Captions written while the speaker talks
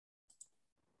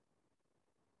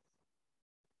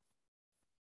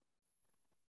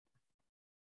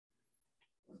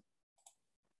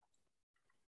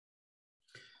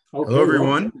Hello,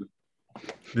 everyone.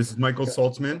 This is Michael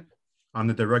Saltzman. I'm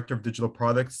the Director of Digital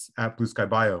Products at Blue Sky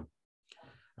Bio.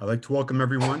 I'd like to welcome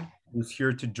everyone who's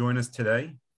here to join us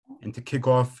today and to kick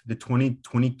off the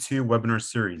 2022 webinar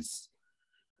series.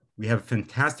 We have a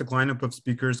fantastic lineup of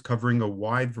speakers covering a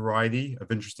wide variety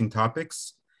of interesting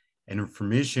topics, and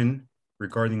information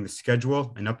regarding the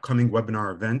schedule and upcoming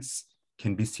webinar events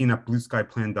can be seen at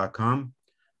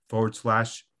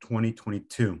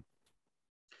blueskyplan.com/2022.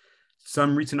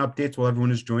 Some recent updates while everyone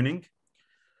is joining.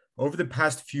 Over the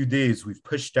past few days, we've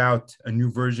pushed out a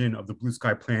new version of the Blue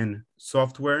Sky Plan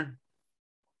software.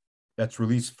 That's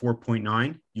release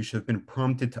 4.9. You should have been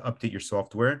prompted to update your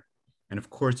software. And of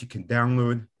course, you can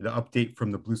download the update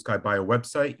from the Blue Sky Bio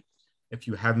website if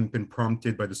you haven't been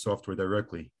prompted by the software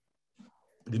directly.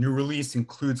 The new release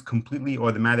includes completely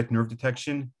automatic nerve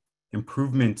detection,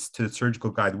 improvements to the surgical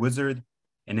guide wizard,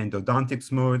 and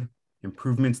endodontics mode,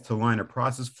 improvements to liner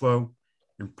process flow,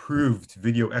 improved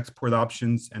video export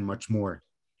options, and much more.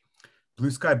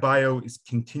 Blue Sky Bio is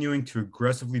continuing to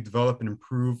aggressively develop and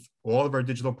improve all of our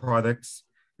digital products,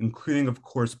 including, of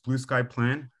course, Blue Sky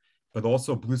Plan, but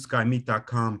also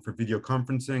BlueSkyMeet.com for video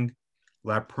conferencing,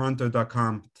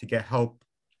 LabPronto.com to get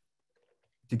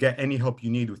any help you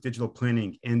need with digital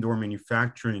planning and/or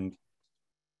manufacturing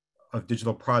of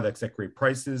digital products at great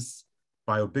prices,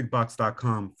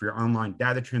 BioBigBox.com for your online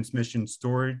data transmission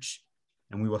storage,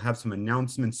 and we will have some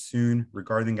announcements soon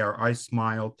regarding our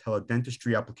iSmile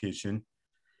teledentistry application.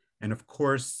 And of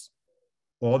course,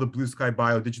 all the Blue Sky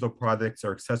Bio digital products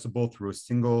are accessible through a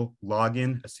single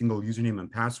login, a single username and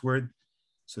password.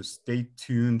 So stay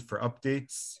tuned for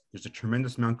updates. There's a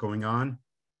tremendous amount going on.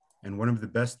 And one of the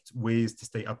best ways to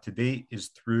stay up to date is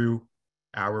through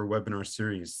our webinar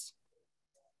series.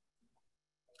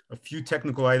 A few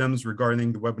technical items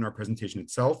regarding the webinar presentation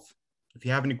itself. If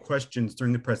you have any questions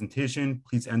during the presentation,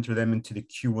 please enter them into the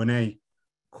Q&A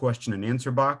question and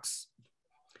answer box.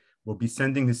 We'll be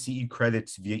sending the CE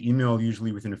credits via email,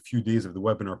 usually within a few days of the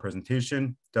webinar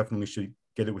presentation. Definitely should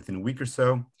get it within a week or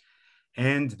so.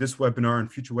 And this webinar and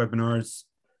future webinars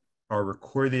are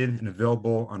recorded and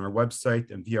available on our website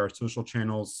and via our social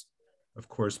channels, of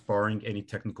course, barring any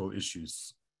technical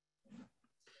issues.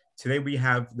 Today, we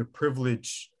have the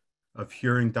privilege of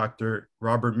hearing Dr.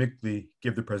 Robert Mikhli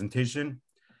give the presentation.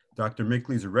 Dr.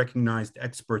 Mikhli is a recognized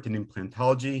expert in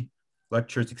implantology,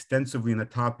 lectures extensively on the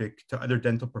topic to other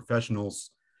dental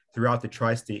professionals throughout the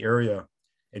tri-state area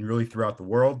and really throughout the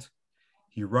world.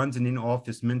 He runs an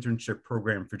in-office mentorship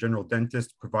program for general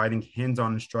dentists, providing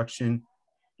hands-on instruction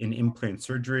in implant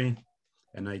surgery.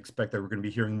 And I expect that we're going to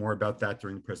be hearing more about that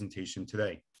during the presentation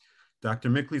today. Dr.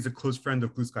 Mikhli is a close friend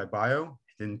of Blue Sky Bio,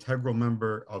 an integral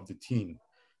member of the team,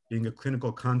 being a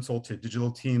clinical consult to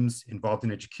digital teams involved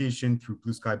in education through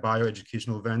Blue Sky Bio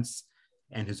educational events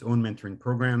and his own mentoring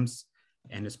programs,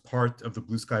 and is part of the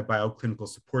Blue Sky Bio clinical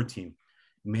support team.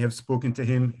 You may have spoken to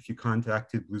him if you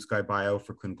contacted Blue Sky Bio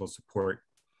for clinical support.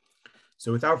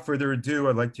 So without further ado,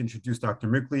 I'd like to introduce Dr.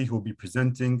 Mikhli, who will be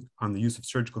presenting on the use of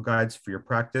surgical guides for your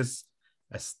practice,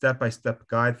 a step-by-step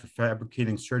guide for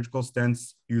fabricating surgical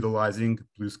stents utilizing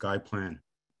Blue Sky Plan.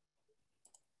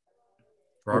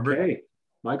 Robert? Okay,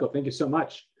 Michael, thank you so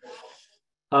much.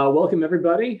 Welcome,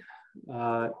 everybody.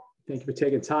 Thank you for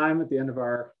taking time at the end of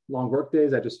our long work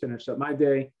days. I just finished up my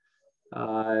day.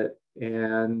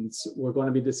 And we're going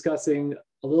to be discussing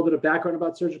a little bit of background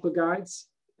about surgical guides.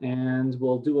 And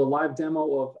we'll do a live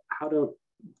demo of how to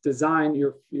design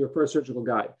your first surgical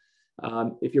guide.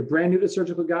 If you're brand new to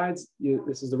surgical guides,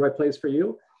 this is the right place for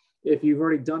you. If you've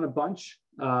already done a bunch,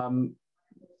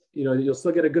 you'll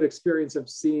still get a good experience of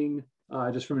seeing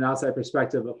just from an outside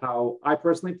perspective of how I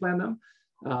personally plan them,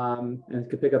 and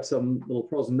can pick up some little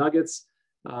pearls and nuggets.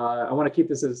 I want to keep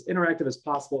this as interactive as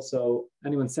possible, so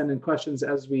anyone send in questions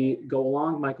as we go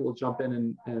along. Michael will jump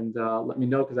in and let me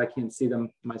know because I can't see them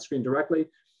on my screen directly.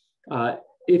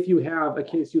 If you have a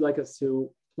case you'd like us to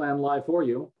plan live for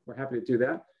you, we're happy to do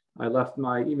that. I left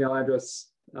my email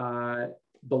address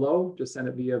below. Just send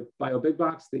it via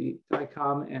BioBigBox, the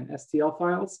DICOM and STL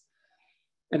files.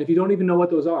 And if you don't even know what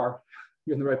those are,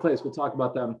 you're in the right place. We'll talk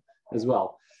about them as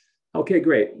well. Okay,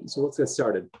 great. So let's get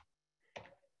started.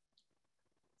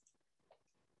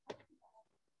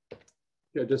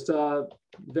 Yeah, just a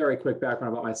very quick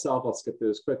background about myself. I'll skip through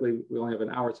this quickly. We only have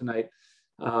an hour tonight.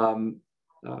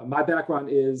 My background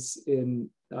is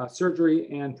in surgery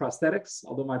and prosthetics,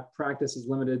 although my practice is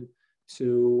limited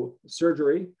to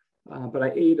surgery, but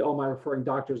I aid all my referring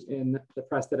doctors in the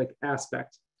prosthetic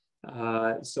aspect.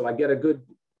 So I get a good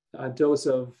dose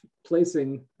of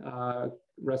placing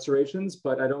restorations,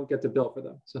 but I don't get to bill for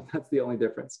them. So that's the only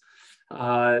difference.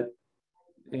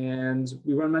 And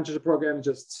we run mentorship programs,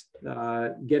 just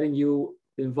getting you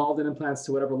involved in implants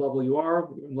to whatever level you are,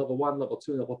 level 1, level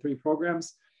 2, level 3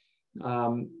 programs,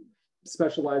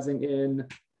 specializing in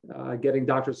getting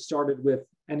doctors started with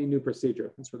any new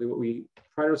procedure. That's really what we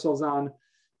pride ourselves on.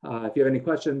 If you have any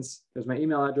questions, there's my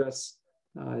email address.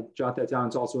 Jot that down.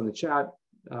 It's also in the chat.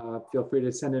 Feel free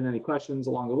to send in any questions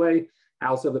along the way. I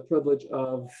also have the privilege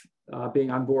of being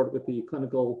on board with the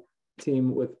clinical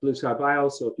team with Blue Sky Bio.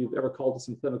 So if you've ever called to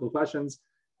some clinical questions,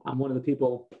 I'm one of the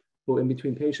people who in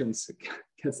between patients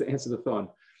gets to answer the phone.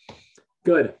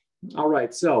 Good. All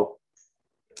right. So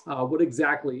what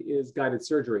exactly is guided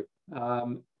surgery?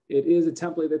 It is a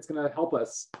template that's going to help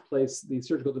us place the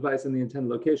surgical device in the intended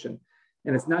location.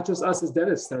 And it's not just us as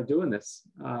dentists that are doing this.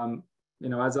 You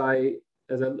know, as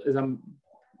I'm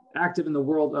active in the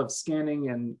world of scanning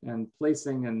and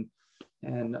placing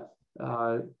and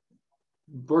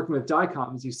working with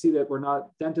DICOMs, you see that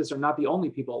dentists are not the only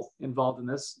people involved in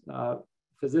this.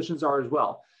 Physicians are as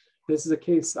well. This is a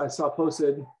case I saw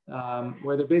posted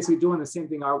where they're basically doing the same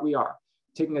thing we are,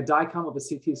 taking a DICOM of a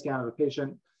CT scan of a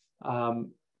patient,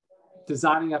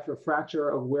 designing after a fracture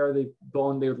of where the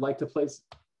bone they would like to place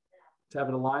to have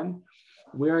it align,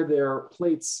 where their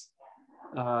plates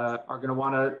are going to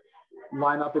want to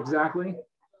line up exactly.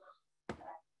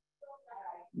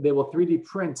 They will 3D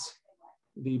print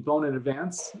the bone in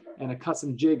advance and a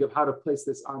custom jig of how to place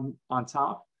this on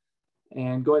top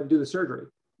and go ahead and do the surgery.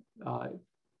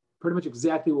 Pretty much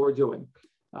exactly what we're doing.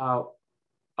 I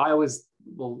always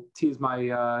will tease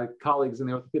my colleagues in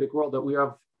the orthopedic world that we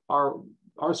have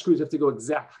our screws have to go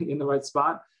exactly in the right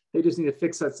spot. They just need to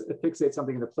fixate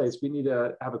something into place. We need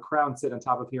to have a crown sit on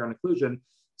top of here on occlusion.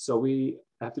 So we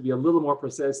have to be a little more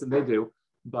precise than they do.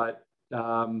 But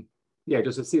yeah,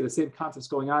 just to see the same concepts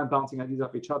going on, bouncing ideas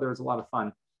off each other is a lot of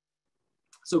fun.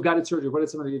 So guided surgery, what are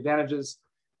some of the advantages?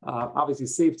 Obviously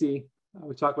safety.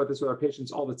 We talk about this with our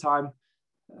patients all the time.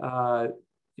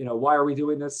 You know, why are we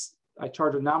doing this? I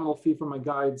charge a nominal fee for my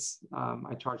guides.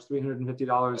 I charge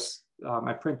 $350.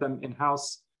 I print them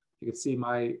in-house. You can see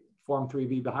my Form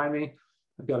 3B behind me.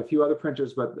 I've got a few other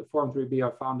printers, but the Form 3B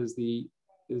I've found is the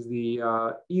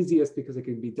easiest because it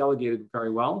can be delegated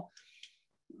very well.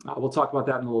 We'll talk about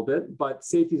that in a little bit, but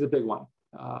safety is a big one.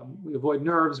 We avoid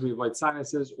nerves, we avoid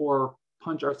sinuses, or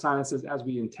punch our sinuses as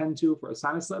we intend to for a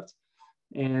sinus lift,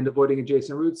 and avoiding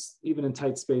adjacent roots, even in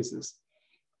tight spaces.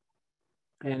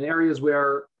 And areas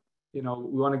where, you know,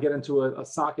 we want to get into a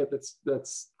socket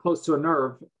that's close to a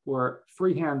nerve, where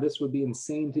freehand, this would be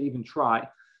insane to even try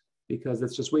because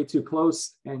it's just way too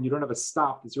close and you don't have a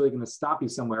stop that's really going to stop you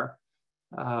somewhere.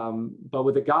 But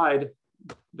with a guide,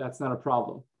 that's not a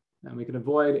problem. And we can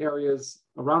avoid areas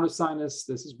around a sinus.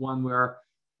 This is one where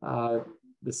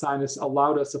the sinus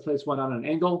allowed us to place one on an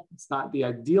angle. It's not the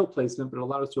ideal placement, but it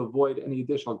allowed us to avoid any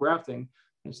additional grafting,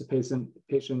 which the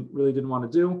patient really didn't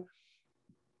want to do.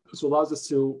 So it allows us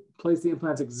to place the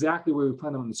implants exactly where we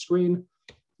plan them on the screen.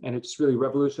 And it just really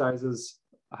revolutionizes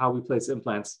how we place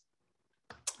implants.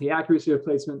 The accuracy of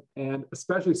placement and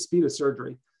especially speed of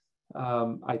surgery.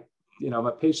 My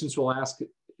patients will ask,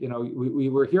 you know, we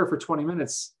were here for 20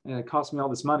 minutes and it cost me all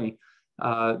this money.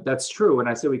 That's true. And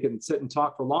I say we can sit and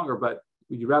talk for longer, but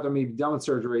would you rather me be done with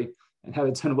surgery and have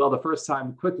it done well the first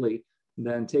time quickly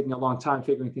than taking a long time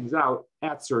figuring things out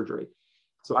at surgery?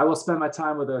 So I will spend my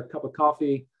time with a cup of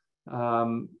coffee,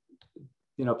 planning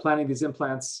these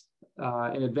implants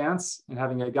in advance and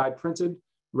having a guide printed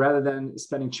rather than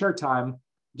spending chair time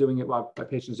doing it while my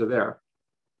patients are there.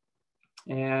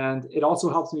 And it also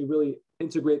helps me really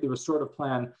integrate the restorative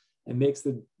plan and makes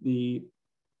in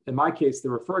my case, the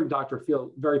referring doctor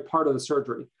feel very part of the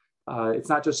surgery. It's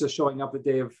not just showing up the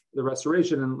day of the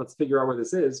restoration and let's figure out where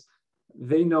this is.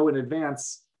 They know in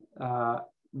advance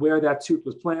where that tooth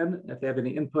was planned. If they have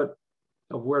any input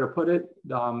of where to put it,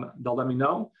 they'll let me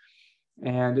know.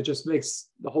 And it just makes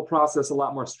the whole process a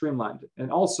lot more streamlined.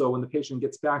 And also when the patient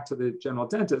gets back to the general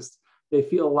dentist, they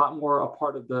feel a lot more a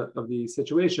part of the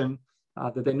situation,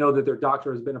 that they know that their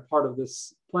doctor has been a part of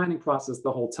this planning process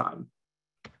the whole time.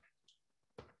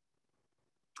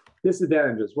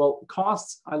 Disadvantages. Well,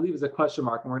 costs, I leave as a question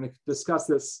mark, and we're going to discuss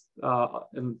this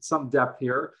in some depth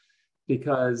here,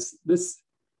 because this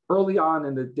early on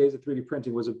in the days of 3D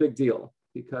printing was a big deal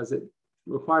because it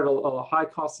required a high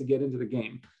cost to get into the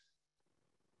game.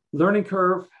 Learning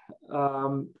curve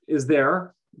is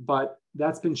there, but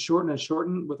that's been shortened and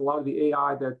shortened with a lot of the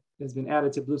AI that has been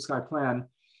added to Blue Sky Plan.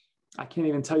 I can't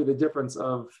even tell you the difference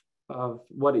of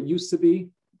what it used to be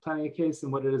planning a case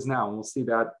and what it is now. And we'll see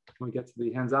that when we get to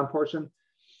the hands-on portion.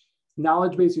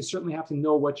 Knowledge base, you certainly have to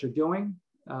know what you're doing.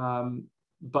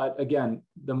 But again,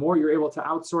 the more you're able to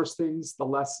outsource things, the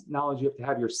less knowledge you have to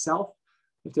have yourself.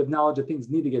 You have to have knowledge that things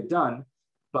need to get done.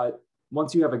 But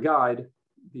once you have a guide,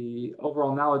 the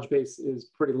overall knowledge base is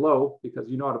pretty low because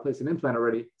you know how to place an implant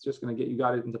already. It's just going to get you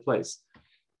guided into place.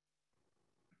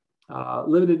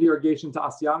 Limited irrigation to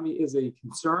osteotomy is a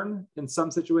concern in some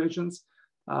situations,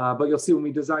 but you'll see when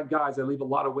we design guides, I leave a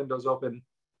lot of windows open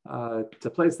to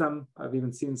place them. I've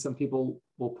even seen some people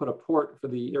will put a port for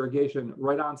the irrigation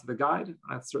right onto the guide.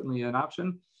 That's certainly an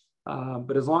option.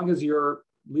 But as long as you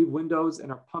leave windows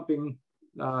and are pumping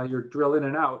your drill in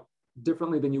and out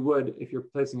differently than you would if you're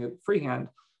placing it freehand,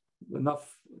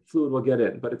 enough fluid will get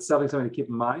in, but it's definitely something to keep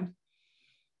in mind.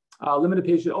 Limited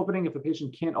patient opening. If a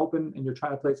patient can't open and you're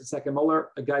trying to place a second molar,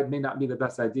 a guide may not be the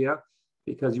best idea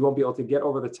because you won't be able to get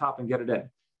over the top and get it in.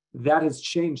 That has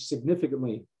changed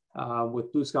significantly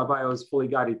with Blue Sky Bio's fully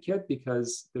guided kit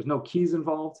because there's no keys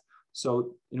involved.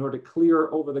 So in order to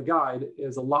clear over the guide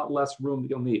is a lot less room that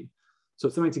you'll need. So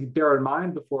it's something to bear in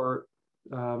mind before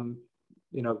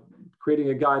creating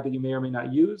a guide that you may or may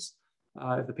not use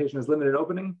if the patient has limited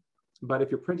opening. But if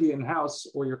you're printing in-house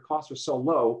or your costs are so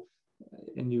low,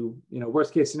 and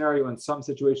worst case scenario, in some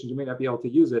situations, you may not be able to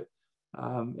use it.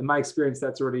 In my experience,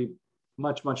 that's already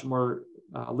much, much more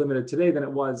limited today than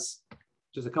it was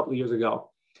just a couple of years ago.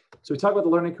 So we talk about the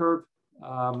learning curve.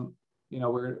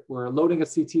 We're loading a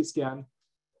CT scan.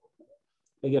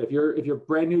 Again, if you're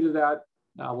brand new to that,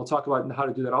 we'll talk about how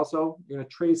to do that also. You're going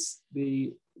to trace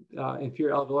the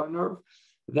inferior alveolar nerve.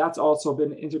 That's also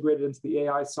been integrated into the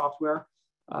AI software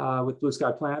with Blue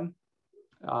Sky Plan.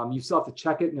 You still have to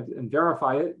check it and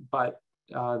verify it, but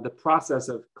the process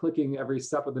of clicking every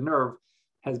step of the nerve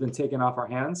has been taken off our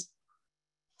hands.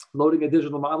 Loading a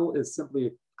digital model is simply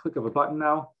a click of a button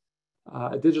now.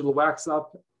 A digital wax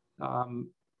up.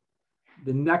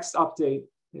 The next update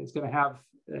is going to have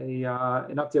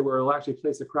an update where it'll actually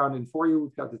place a crown in for you.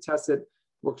 We've got to test it.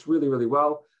 Works really, really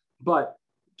well. But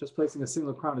just placing a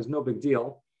single crown is no big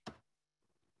deal.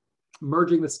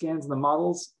 Merging the scans and the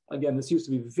models. Again, this used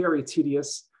to be very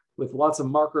tedious with lots of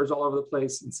markers all over the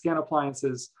place and scan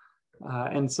appliances.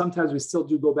 And sometimes we still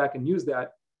do go back and use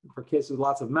that for cases with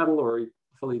lots of metal or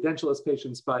fully edentulous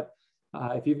patients. But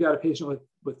if you've got a patient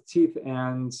with teeth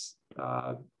and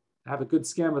have a good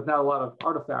scan with not a lot of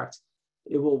artifacts,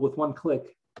 it will, with one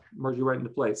click, merge you right into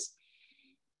place.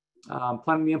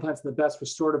 Planning the implants in the best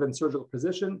restorative and surgical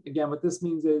position. Again, what this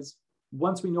means is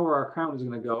once we know where our crown is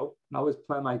going to go, and I always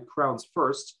plan my crowns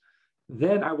first,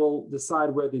 then I will decide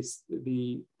where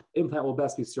the implant will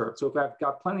best be served. So if I've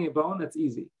got plenty of bone, that's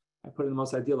easy. I put it in the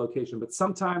most ideal location. But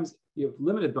sometimes you have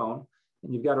limited bone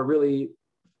and you've got to really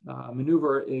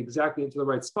maneuver exactly into the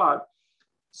right spot.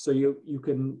 So you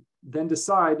can then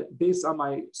decide based on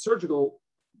my surgical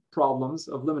problems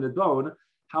of limited bone,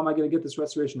 how am I going to get this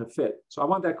restoration to fit? So I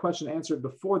want that question answered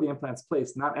before the implant's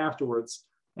placed, not afterwards,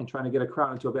 and trying to get a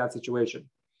crown into a bad situation.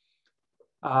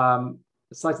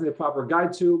 Selecting the proper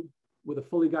guide tube. With a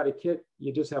fully guided kit,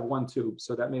 you just have one tube.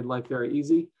 So that made life very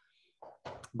easy.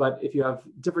 But if you have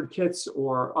different kits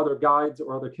or other guides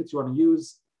or other kits you want to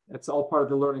use, it's all part of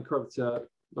the learning curve to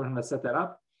learn how to set that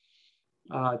up.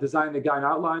 Designing the guide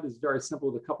outline is very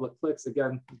simple with a couple of clicks.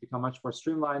 Again, it's become much more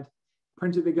streamlined.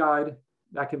 Printing the guide,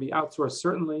 that can be outsourced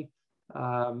certainly.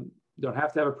 You don't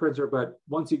have to have a printer, but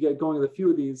once you get going with a few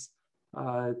of these,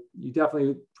 you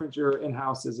definitely print your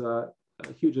in-house is a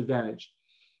huge advantage.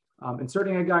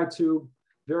 Inserting a guide tube,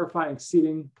 verifying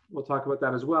seating, we'll talk about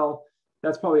that as well.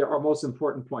 That's probably our most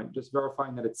important point, just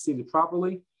verifying that it's seated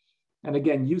properly. And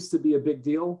again, used to be a big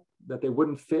deal that they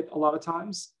wouldn't fit a lot of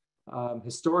times.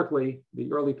 Historically,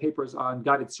 the early papers on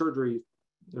guided surgery,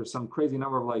 there's some crazy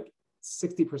number of like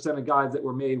 60% of guides that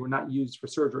were made were not used for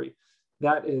surgery.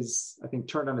 That is, I think,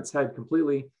 turned on its head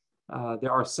completely.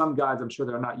 There are some guides I'm sure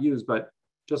that are not used, but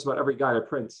just about every guide I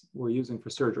print we're using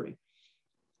for surgery.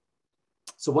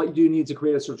 So what do you need to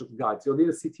create a surgical guide? So you'll need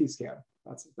a CT scan.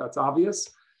 That's obvious.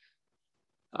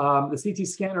 The CT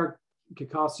scanner could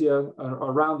cost you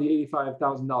around the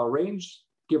 $85,000 range,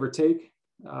 give or take.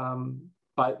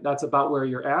 But that's about where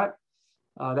you're at.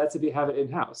 That's if you have it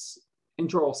in-house.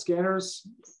 Intraoral scanners,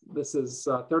 this is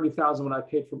 $30,000 when I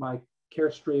paid for my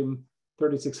CareStream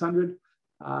 3600.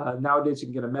 Nowadays you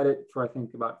can get a Medit for I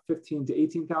think about $15,000 to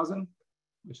 $18,000,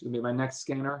 which is gonna be my next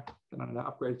scanner that I'm gonna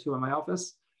upgrade to in my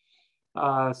office.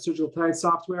 Surgical planning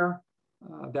software,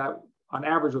 that on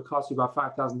average will cost you about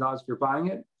 $5,000 if you're buying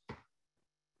it.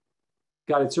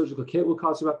 Guided surgical kit will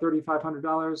cost you about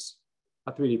 $3,500.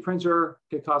 A 3D printer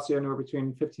could cost you anywhere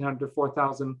between $1,500 to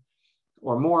 $4,000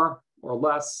 or more or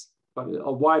less, but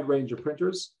a wide range of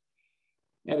printers.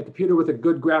 And a computer with a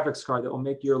good graphics card that will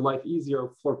make your life easier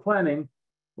for planning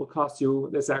will cost you,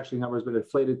 this actually number has been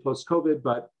inflated post-COVID,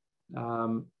 but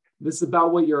this is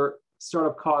about what your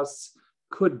startup costs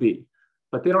could be,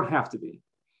 but they don't have to be.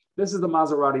 This is the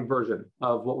Maserati version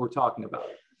of what we're talking about.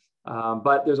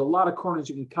 But there's a lot of corners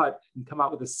you can cut and come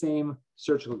out with the same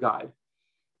surgical guide.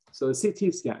 So the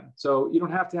CT scan. So you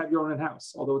don't have to have your own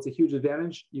in-house, although it's a huge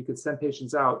advantage. You could send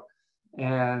patients out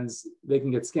and they can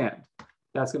get scanned.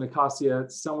 That's going to cost you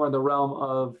somewhere in the realm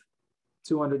of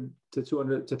 $200 to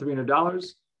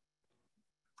 $300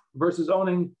 versus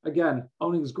owning. Again,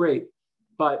 owning is great,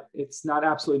 but it's not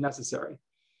absolutely necessary.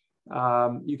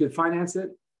 You can finance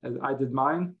it, as I did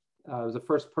mine. It was the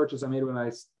first purchase I made when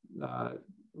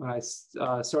I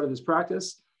started this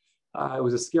practice. It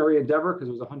was a scary endeavor because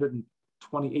it was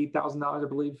 $128,000, I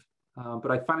believe.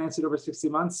 But I financed it over 60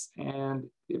 months, and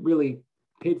it really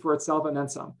paid for itself and then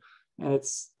some. And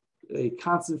it's a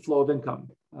constant flow of income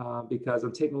because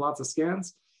I'm taking lots of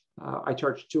scans. I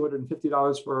charge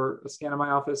 $250 for a scan in my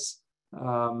office.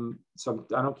 So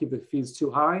I don't keep the fees too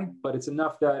high, but it's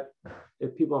enough that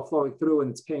if people are flowing through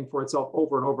and it's paying for itself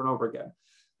over and over and over again.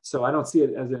 So I don't see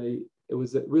it as it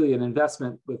was really an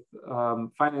investment with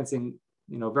financing,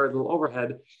 very little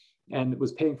overhead, and it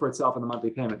was paying for itself in the monthly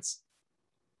payments.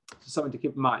 So something to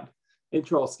keep in mind.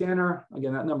 Intraoral scanner,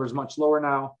 again, that number is much lower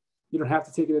now. You don't have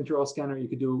to take an intraoral scanner. You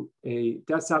could do a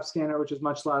desktop scanner, which is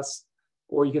much less,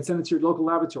 or you can send it to your local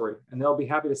laboratory and they'll be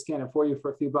happy to scan it for you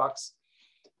for a few bucks.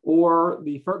 Or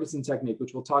the Ferguson technique,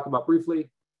 which we'll talk about briefly,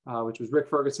 which was Rick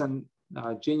Ferguson,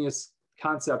 genius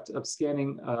concept of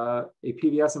scanning a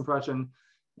PVS impression.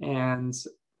 And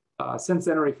since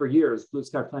then, already for years, Blue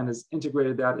Sky Plan has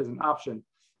integrated that as an option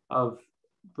of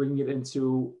bringing it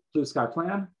into Blue Sky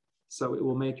Plan. So it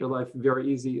will make your life very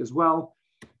easy as well.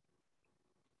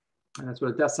 And that's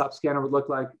what a desktop scanner would look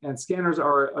like. And scanners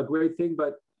are a great thing,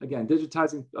 but again,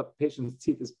 digitizing a patient's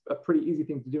teeth is a pretty easy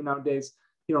thing to do nowadays.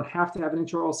 You don't have to have an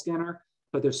intraoral scanner,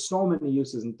 but there's so many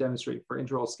uses in dentistry for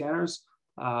intraoral scanners.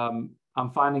 I'm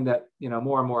finding that,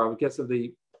 more and more, I would guess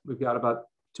we've got about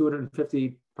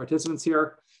 250 participants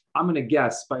here. I'm going to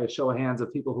guess by a show of hands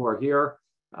of people who are here,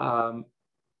 I'm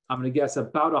going to guess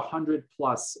about 100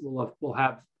 plus will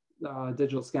have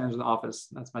digital scanners in the office.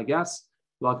 That's my guess.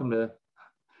 Welcome to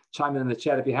chime in the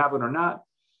chat if you have one or not,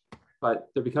 but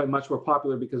they're becoming much more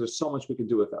popular because there's so much we can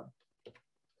do with them.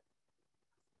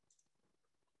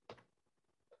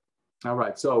 All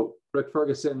right, so Rick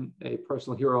Ferguson, a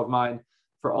personal hero of mine,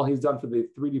 for all he's done for the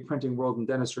 3D printing world in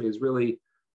dentistry is really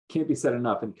can't be said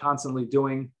enough, and constantly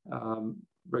doing.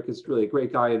 Rick is really a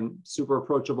great guy and super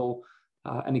approachable.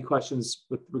 Any questions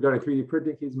regarding 3D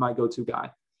printing, he's my go-to guy.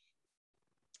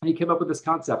 And he came up with this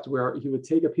concept where he would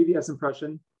take a PVS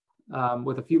impression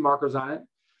with a few markers on it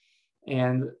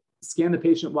and scan the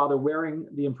patient while they're wearing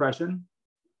the impression,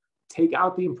 take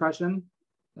out the impression,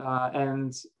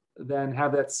 and then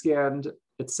have that scanned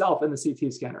itself in the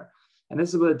CT scanner. And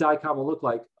this is what a DICOM will look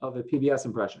like of a PVS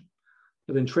impression.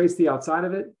 You'll then trace the outside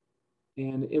of it,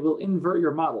 and it will invert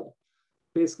your model,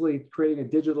 basically creating a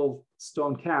digital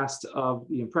stone cast of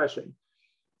the impression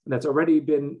that's already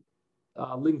been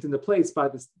linked into place by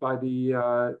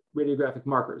the radiographic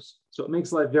markers. So it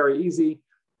makes life very easy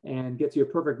and gets you a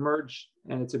perfect merge,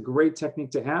 and it's a great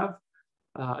technique to have.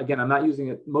 Again, I'm not using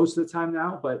it most of the time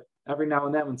now, but every now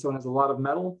and then when someone has a lot of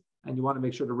metal and you want to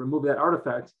make sure to remove that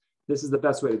artifact, this is the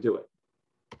best way to do it.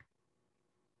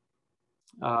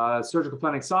 Surgical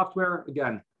planning software,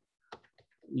 again,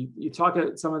 you talk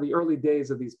at some of the early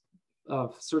days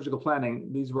of surgical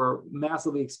planning, these were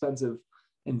massively expensive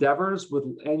endeavors with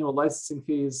annual licensing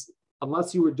fees.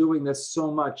 Unless you were doing this so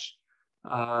much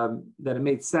that it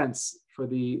made sense for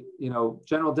the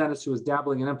general dentist who was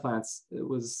dabbling in implants, it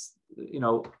was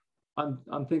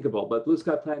unthinkable. But Blue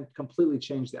Sky Plan completely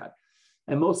changed that,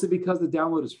 and mostly because the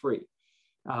download is free,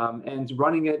 and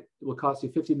running it will cost you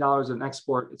 $15 an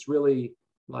export. It's really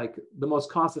the most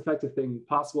cost-effective thing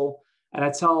possible. And I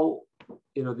tell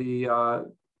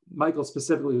Michael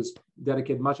specifically, who's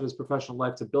dedicated much of his professional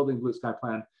life to building Blue Sky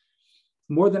Plan,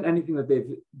 more than anything that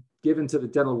they've given to the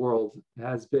dental world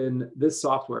has been this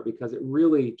software, because it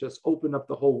really just opened up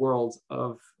the whole world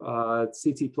of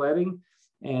CT planning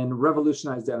and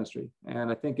revolutionized dentistry.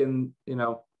 And I think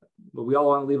we all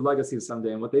want to leave legacies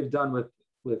someday, and what they've done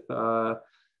with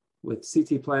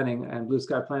CT planning and Blue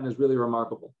Sky Plan is really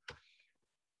remarkable.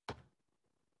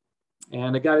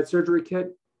 And a guided surgery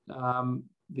kit,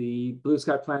 the Blue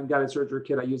Sky Plan guided surgery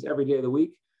kit I use every day of the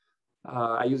week.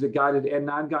 I use it guided and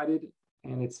non-guided,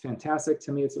 and it's fantastic.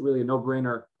 To me, it's really a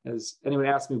no-brainer. As anyone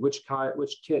asks me which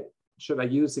kit should I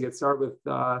use to get started with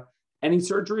any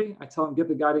surgery, I tell them get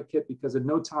the guided kit, because in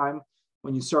no time,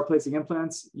 when you start placing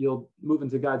implants, you'll move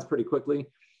into guides pretty quickly.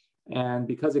 And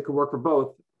because it could work for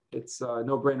both, it's a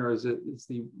no-brainer. It's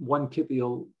the one kit that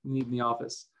you'll need in the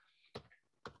office.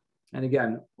 And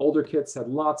again, older kits had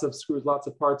lots of screws, lots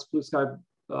of parts. Blue Sky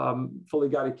fully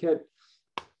guided kit,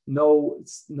 no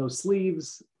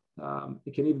sleeves.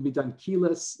 It can even be done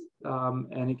keyless,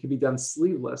 and it can be done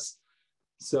sleeveless.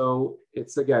 So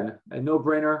it's, again, a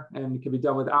no-brainer, and it can be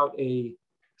done without a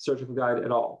surgical guide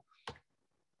at all.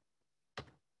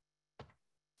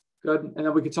 Good. And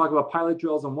then we could talk about pilot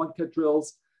drills and one-cut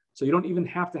drills. So you don't even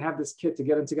have to have this kit to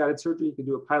get into guided surgery. You can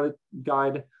do a pilot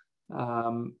guide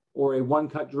or a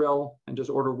one-cut drill and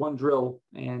just order one drill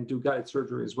and do guided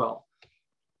surgery as well.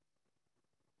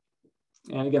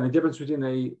 And again, the difference between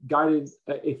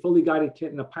a fully guided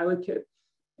kit and a pilot kit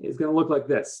is going to look like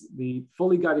this. The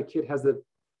fully guided kit has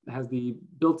the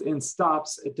built-in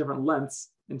stops at different lengths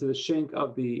into the shank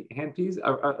of the handpiece,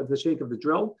 the shank of the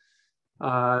drill.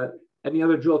 Any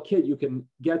other drill kit you can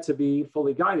get to be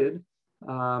fully guided,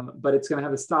 but it's going to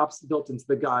have the stops built into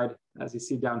the guide, as you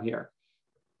see down here.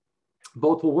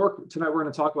 Both will work. Tonight we're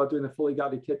going to talk about doing the fully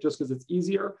guided kit just because it's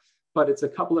easier, but it's a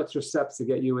couple extra steps to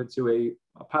get you into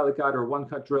a pilot guide or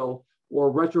one-cut drill,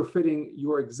 or retrofitting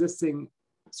your existing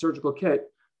surgical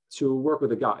kit to work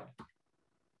with a guide.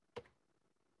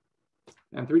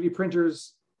 And 3D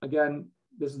printers, again,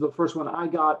 this is the first one I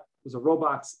got. It was a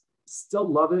Robox. Still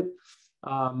love it.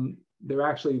 They're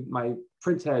actually, my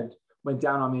print head went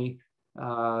down on me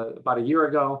about a year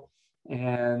ago,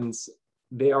 and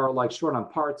they are like short on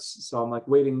parts. So I'm like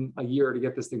waiting a year to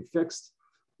get this thing fixed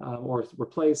or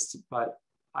replaced. But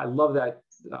I love that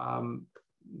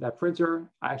that printer.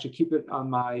 I actually keep it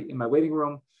on in my waiting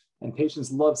room, and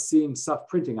patients love seeing stuff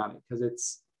printing on it because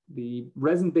it's the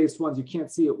resin-based ones. You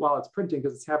can't see it while it's printing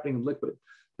because it's happening in liquid.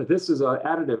 But this is an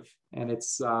additive, and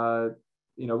it's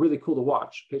really cool to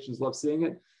watch. Patients love seeing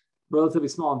it. Relatively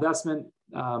small investment,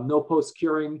 no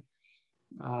post-curing.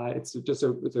 It's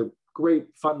a great,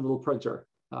 fun little printer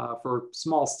for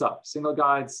small stuff, single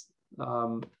guides.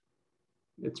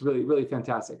 It's really, really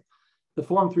fantastic. The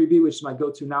Form 3B, which is my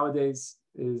go-to nowadays,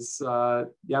 is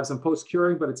you have some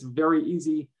post-curing, but it's very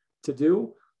easy to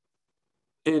do,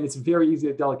 and it's very easy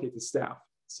to delegate to staff.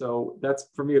 So that's,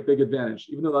 for me, a big advantage.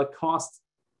 Even though that cost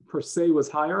per se was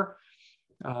higher,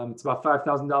 it's about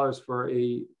 $5,000 for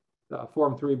a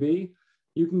Form 3B.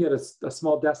 You can get a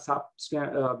small desktop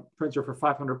printer for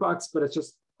 $500, but it's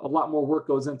just a lot more work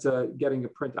goes into getting a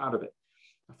print out of it.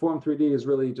 A Form 3D is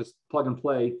really just plug and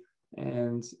play,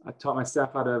 and I taught my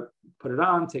staff how to put it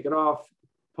on, take it off,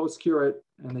 post-cure it,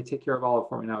 and they take care of all of it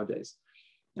for me nowadays.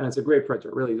 And it's a great printer,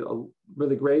 really,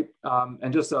 really great.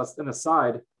 And just an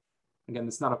aside, again,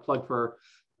 it's not a plug for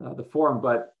the forum,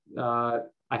 but I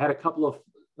had a couple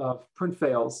of print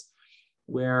fails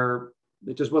where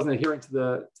it just wasn't adhering to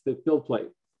the build plate.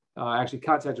 I actually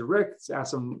contacted Rick,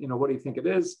 asked him, what do you think it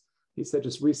is? He said,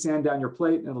 just resand down your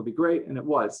plate and it'll be great. And it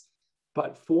was.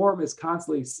 But Form is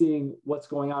constantly seeing what's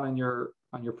going on your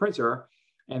printer.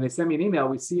 And they sent me an email.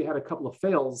 We see you had a couple of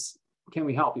fails. Can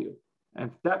we help you? And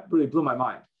that really blew my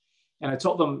mind. And I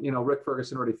told them, Rick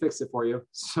Ferguson already fixed it for you.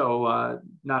 So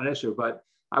not an issue. But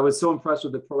I was so impressed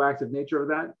with the proactive nature of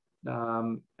that.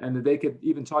 And that they could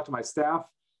even talk to my staff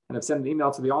and have sent an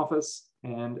email to the office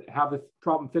and have the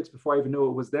problem fixed before I even knew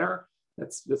it was there.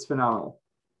 That's phenomenal.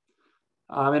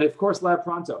 And of course, Lab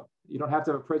Pronto. You don't have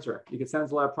to have a printer. You can send it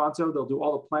to Lab Pronto. They'll do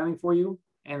all the planning for you,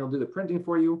 and they'll do the printing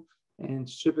for you and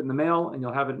ship it in the mail, and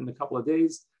you'll have it in a couple of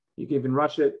days. You can even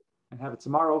rush it and have it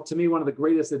tomorrow. To me, one of the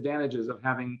greatest advantages of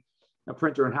having a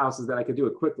printer in-house is that I could do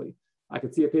it quickly. I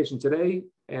could see a patient today,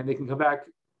 and they can come back,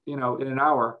 in an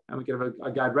hour, and we can have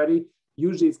a guide ready.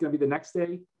 Usually it's going to be the next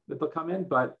day that they'll come in,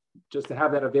 but just to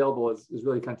have that available is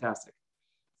really fantastic.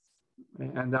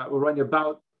 And that will run you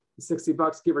about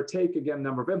 $60, give or take, again,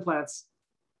 number of implants,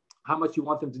 how much you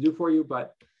want them to do for you,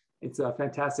 but it's a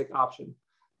fantastic option.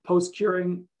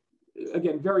 Post-curing,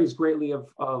 again, varies greatly of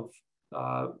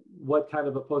what kind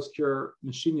of a post-cure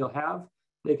machine you'll have.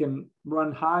 They can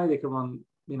run high, they can run,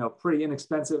 pretty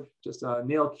inexpensive. Just a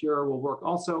nail cure will work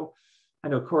also. I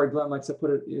know Corey Glenn likes to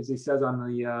put it, as he says, on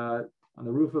the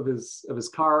roof of his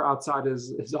car outside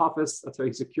his office. That's how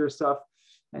he secures stuff,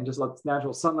 and just let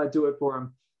natural sunlight do it for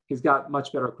him. He's got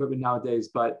much better equipment nowadays,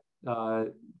 but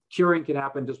curing can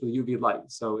happen just with UV light.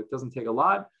 So it doesn't take a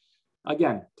lot.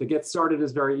 Again, to get started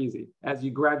is very easy. As you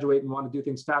graduate and want to do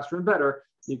things faster and better,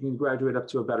 you can graduate up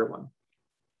to a better one.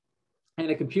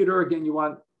 And a computer, again, you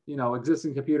want,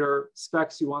 existing computer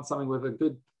specs. You want something with a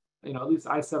good, at least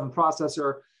i7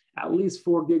 processor, at least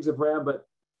 4 gigs of RAM, but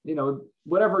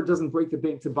whatever doesn't break the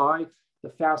bank to buy, the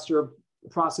faster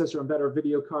processor and better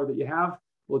video card that you have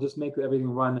will just make everything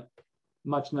run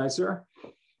much nicer.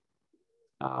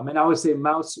 And I always say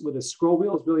mouse with a scroll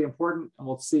wheel is really important. And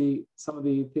we'll see some of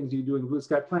the things you do in Blue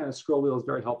Sky Plan. A scroll wheel is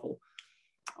very helpful.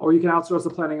 Or you can outsource the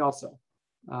planning also.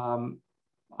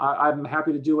 I'm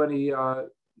happy to do any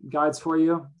guides for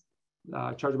you.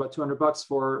 I charge about $200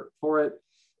 for it.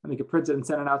 And we can print it and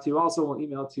send it out to you also. We'll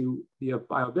email it to you via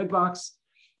Bio Big Box,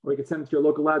 or you can send it to your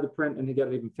local lab to print and to get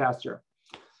it even faster.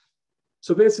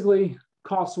 So basically,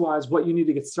 cost-wise, what you need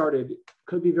to get started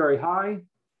could be very high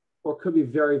or could be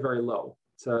very, very low.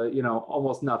 So,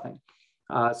 almost nothing.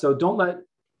 So don't let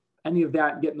any of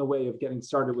that get in the way of getting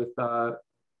started with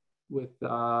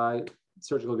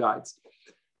surgical guides.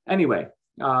 Anyway,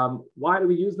 why do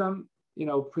we use them?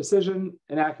 Precision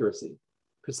and accuracy.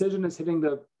 Precision is hitting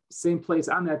the same place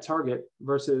on that target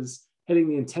versus hitting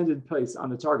the intended place on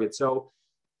the target. So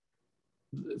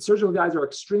surgical guides are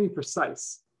extremely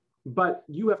precise, but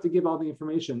you have to give all the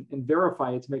information and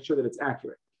verify it to make sure that it's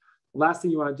accurate. The last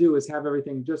thing you want to do is have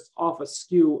everything just off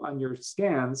askew on your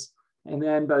scans, and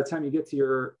then by the time you get to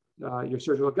your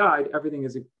surgical guide, everything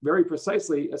is very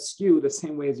precisely askew the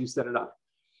same way as you set it up.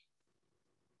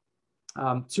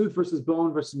 Tooth versus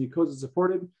bone versus mucosa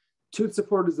supported. Tooth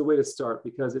supported is the way to start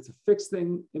because it's a fixed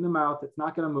thing in the mouth. It's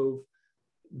not going to move,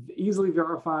 easily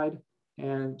verified,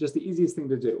 and just the easiest thing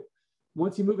to do.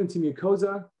 Once you move into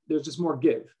mucosa, there's just more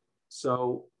give.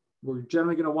 So we're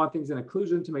generally going to want things in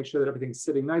occlusion to make sure that everything's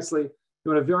sitting nicely.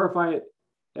 You want to verify it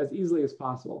as easily as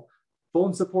possible.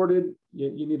 Bone supported,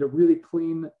 you need a really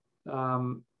clean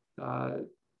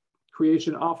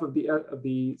creation off of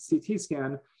the CT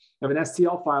scan of an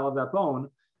STL file of that bone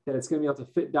that it's going to be able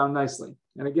to fit down nicely.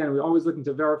 And again, we're always looking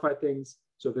to verify things.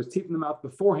 So if there's teeth in the mouth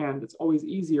beforehand, it's always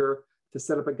easier to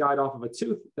set up a guide off of a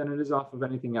tooth than it is off of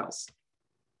anything else.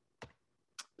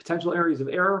 Potential areas of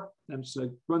error. I'm just going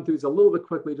to run through these a little bit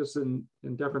quickly, just in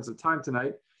deference of time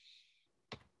tonight.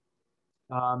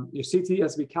 Your CT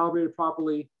has to be calibrated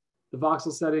properly. The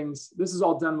voxel settings. This is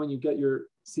all done when you get your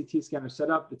CT scanner set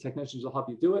up. The technicians will help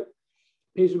you do it.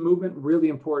 Patient movement, really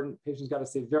important. Patients got to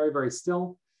stay very, very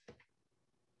still,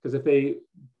 because if they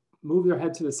move their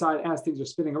head to the side as things are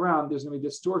spinning around, there's going to be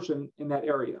distortion in that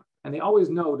area. And they always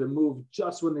know to move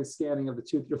just when they're scanning of the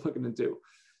tooth you're looking to do.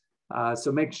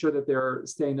 So make sure that they're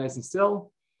staying nice and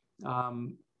still.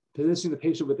 Positioning the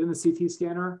patient within the CT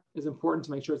scanner is important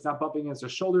to make sure it's not bumping against their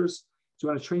shoulders. So you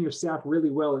want to train your staff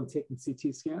really well in taking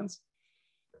CT scans.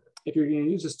 If you're going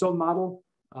to use a stone model,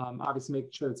 obviously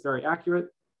make sure it's very accurate,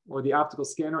 or the optical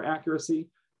scanner accuracy.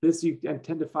 This you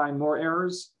tend to find more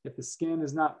errors if the scan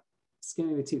is not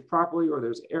scanning the teeth properly, or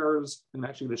there's errors. I'm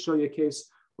actually going to show you a case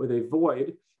with a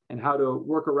void and how to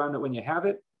work around it when you have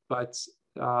it, but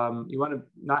you want to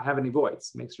not have any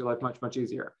voids. It makes your life much, much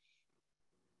easier.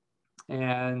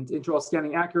 And intraoral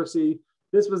scanning accuracy.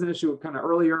 This was an issue kind of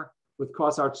earlier with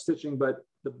cross arch stitching, but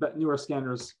the newer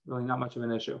scanners, really not much of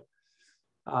an issue.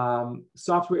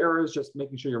 Software errors, just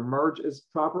making sure your merge is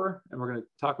proper. And we're going to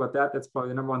talk about that. That's probably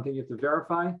the number one thing you have to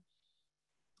verify.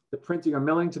 The printing or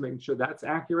milling, to making sure that's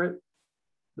accurate.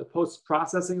 The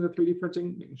post-processing of the 3D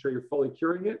printing, making sure you're fully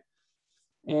curing it.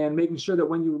 And making sure that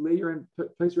when you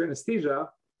place your anesthesia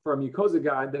for a mucosa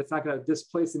guide, that it's not going to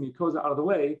displace the mucosa out of the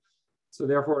way. So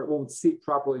therefore it won't seat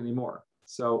properly anymore.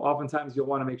 So oftentimes you'll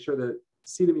want to make sure that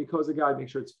seat the mucosa guide, make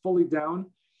sure it's fully down.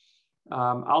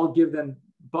 I'll give them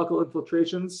buccal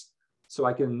infiltrations so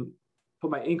I can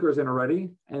put my anchors in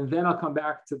already, and then I'll come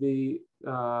back to the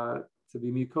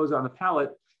mucosa on the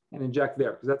palate and inject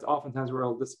there, because that's oftentimes where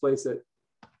I'll displace it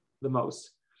the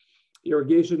most.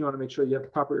 Irrigation, you want to make sure you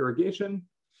have proper irrigation.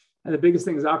 And the biggest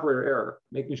thing is operator error,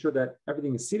 making sure that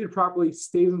everything is seated properly,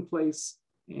 stays in place,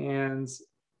 and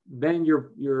then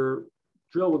your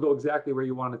drill will go exactly where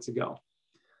you want it to go.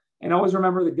 And always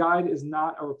remember, the guide is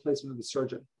not a replacement of the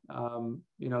surgeon.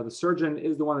 The surgeon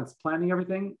is the one that's planning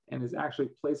everything and is actually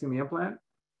placing the implant.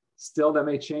 Still, that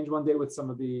may change one day with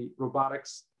some of the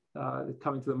robotics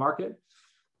coming to the market,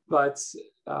 but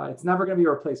it's never going to be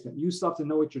a replacement. You still have to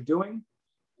know what you're doing.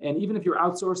 And even if you're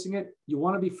outsourcing it, you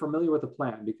want to be familiar with the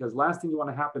plan, because last thing you want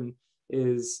to happen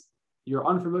is you're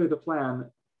unfamiliar with the plan,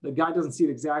 the guy doesn't see it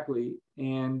exactly,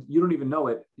 and you don't even know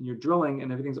it, and you're drilling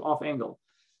and everything's off angle.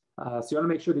 So you want to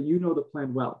make sure that you know the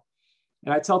plan well.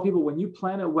 And I tell people, when you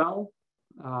plan it well,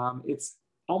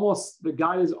 the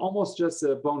guide is almost just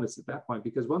a bonus at that point,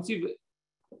 because once you've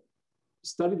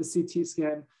studied the CT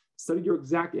scan, studied your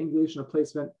exact angulation of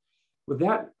placement, with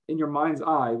that in your mind's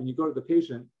eye, when you go to the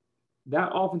patient,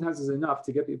 that oftentimes is enough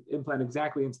to get the implant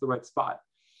exactly into the right spot.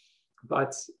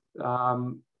 But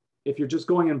if you're just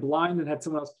going in blind and had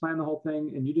someone else plan the whole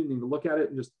thing and you didn't even look at it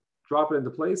and just drop it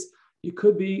into place, you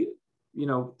could be,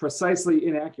 precisely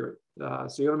inaccurate.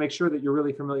 So you want to make sure that you're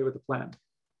really familiar with the plan.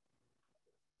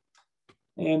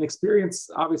 And experience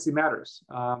obviously matters.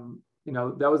 You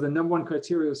know, that was the #1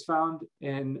 criteria was found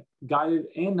in guided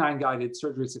and non-guided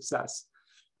surgery success.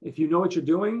 If you know what you're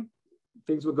doing,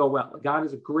 things will go well. A guide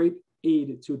is a great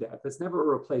aid to that. That's never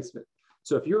a replacement.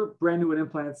 So if you're brand new in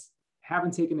implants,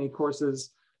 haven't taken any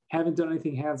courses, haven't done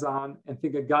anything hands-on, and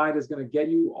think a guide is going to get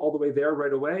you all the way there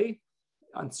right away,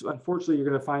 unfortunately, you're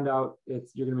going to find out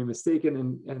you're going to be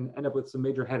mistaken and end up with some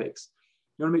major headaches.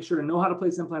 You want to make sure to know how to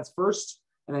place implants first,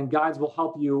 and then guides will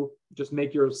help you just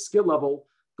make your skill level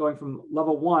going from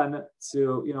level 1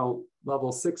 to, you know,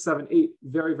 level 6, 7, 8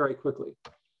 very, very quickly.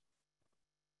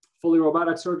 Fully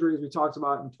robotic surgery, as we talked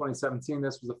about in 2017,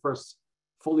 this was the first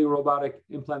fully robotic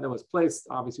implant that was placed,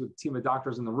 obviously with a team of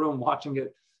doctors in the room watching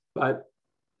it. But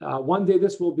one day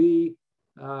this will be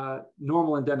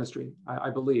normal in dentistry. I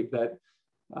believe that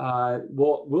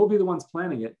we'll be the ones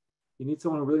planning it. You need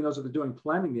someone who really knows what they're doing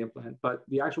planning the implant, but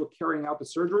the actual carrying out the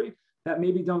surgery, that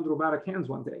may be done with robotic hands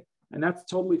one day. And that's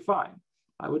totally fine.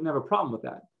 I wouldn't have a problem with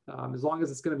that. As long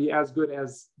as it's going to be as good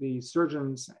as the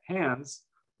surgeon's hands,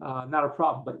 not a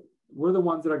problem. But we're the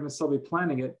ones that are going to still be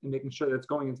planning it and making sure that it's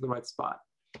going into the right spot.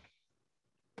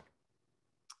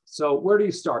 So where do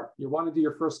you start? You want to do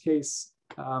your first case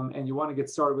and you want to get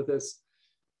started with this.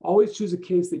 Always choose a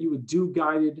case that you would do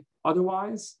guided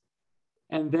otherwise,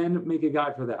 and then make a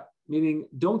guide for that. Meaning,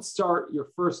 don't start your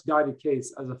first guided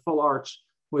case as a full arch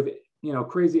with, you know,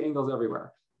 crazy angles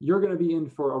everywhere. You're going to be in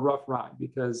for a rough ride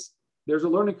because there's a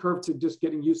learning curve to just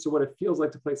getting used to what it feels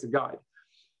like to place a guide.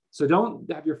 So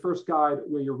don't have your first guide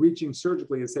where you're reaching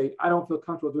surgically and say, I don't feel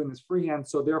comfortable doing this freehand,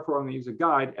 so therefore I'm going to use a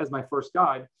guide as my first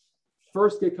guide.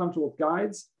 First, get comfortable with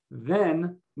guides,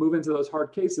 then move into those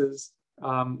hard cases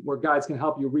where guides can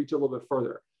help you reach a little bit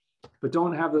further. But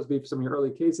don't have those be some of your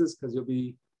early cases because you'll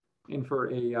be in for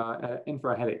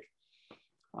a headache.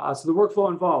 So the workflow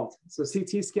involved. So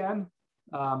CT scan,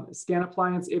 scan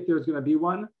appliance if there's going to be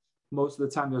one. Most of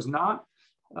the time there's not.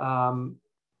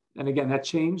 And again, that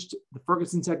changed. The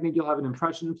Ferguson technique, you'll have an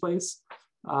impression in place.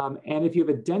 And if you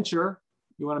have a denture,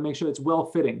 you want to make sure it's well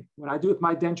fitting. When I do with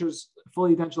my dentures,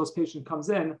 fully edentulous patient comes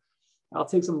in, I'll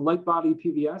take some light body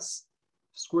PVS,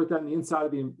 squirt that on the inside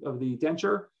of the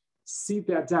denture, seat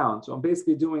that down. So I'm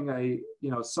basically doing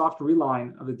a soft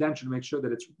reline of the denture to make sure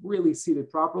that it's really seated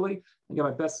properly and get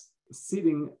my best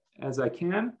seating as I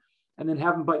can, and then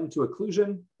have them bite into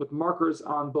occlusion with markers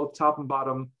on both top and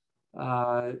bottom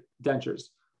dentures.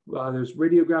 There's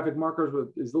radiographic markers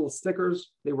with these little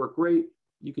stickers. They work great.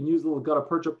 You can use little gutta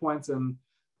percha points and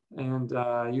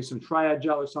use some triad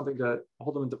gel or something to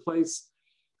hold them into place.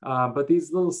 But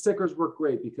these little stickers work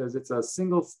great because it's a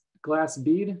single glass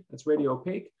bead that's radio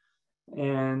opaque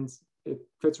and it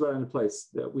fits right into place.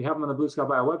 We have them on the Blue Sky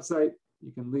Bio website.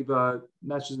 You can leave a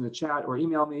message in the chat or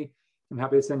email me. I'm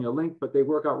happy to send you a link, but they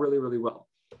work out really, really well.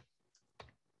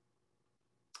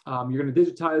 You're going to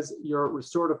digitize your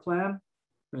restorative plan.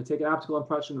 You're going to take an optical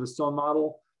impression of the stone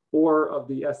model or of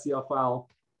the STL file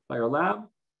by your lab.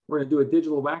 We're going to do a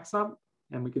digital wax up,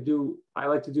 and I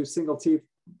like to do single teeth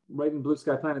right in Blue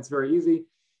Sky Plan. It's very easy.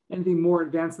 Anything more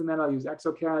advanced than that, I'll use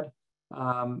ExoCAD.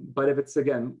 But if it's,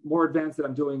 again, more advanced that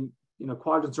I'm doing,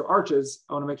 quadrants or arches,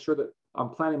 I want to make sure that I'm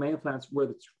planning my implants where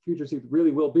the future teeth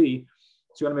really will be.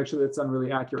 So you want to make sure that it's done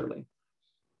really accurately.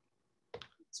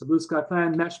 So Blue Sky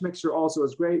Plan, Mesh Mixer also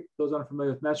is great. Those aren't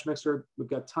familiar with Mesh Mixer, we've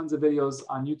got tons of videos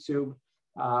on YouTube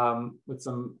with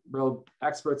some real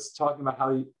experts talking about how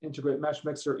you integrate Mesh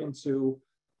Mixer into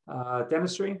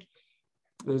dentistry.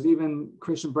 There's even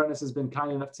Christian Brennis has been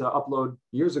kind enough to upload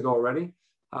years ago already.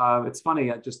 It's funny,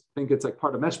 I just think it's like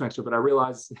part of Mesh Mixer, but I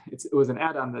realized it was an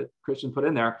add-on that Christian put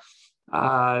in there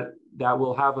that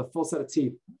will have a full set of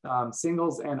teeth,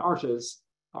 singles and arches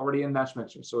already in Mesh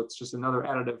Mixer. So it's just another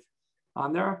additive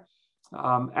on there.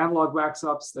 Analog wax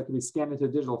ups that can be scanned into a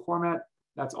digital format.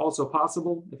 That's also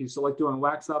possible. If you still like doing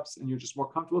wax ups and you're just more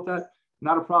comfortable with that,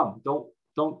 not a problem.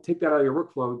 Don't take that out of your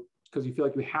workflow because you feel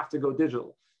like you have to go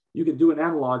digital. You can do an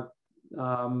analog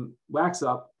wax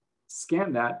up,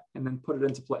 scan that, and then put it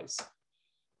into place.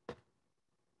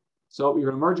 So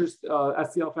you're going to merge your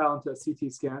STL file into a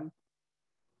CT scan.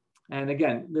 And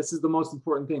again, this is the most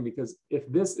important thing because if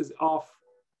this is off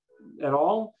at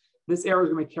all, this error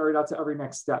is going to be carried out to every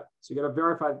next step. So you got to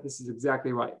verify that this is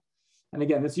exactly right. And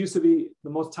again, this used to be the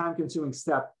most time-consuming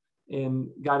step in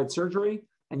guided surgery,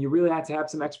 and you really had to have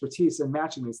some expertise in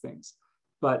matching these things.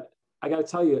 But I got to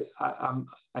tell you,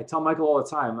 I tell Michael all the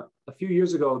time, a few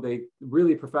years ago, they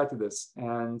really perfected this.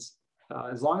 And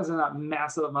as long as they're not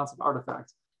massive amounts of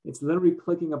artifacts, it's literally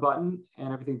clicking a button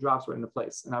and everything drops right into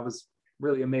place. And I was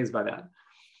really amazed by that.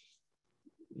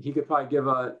 he could probably give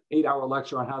a 8-hour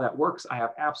lecture on how that works. I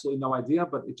have absolutely no idea,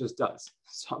 but it just does.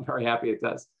 So I'm very happy it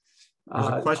does. There's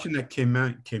a question that came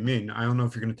in. I don't know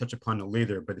if you're going to touch upon it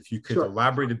later, but if you could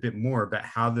elaborate a bit more about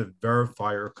how to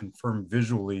verify or confirm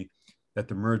visually that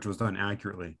the merge was done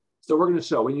accurately. So we're going to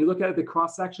show, when you look at the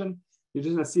cross section, you're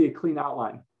just going to see a clean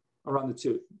outline around the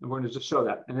tooth. And we're going to just show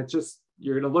that. And it's just,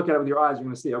 you're going to look at it with your eyes. You're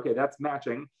going to see, okay, that's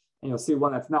matching. And you'll see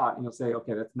one that's not. And you'll say,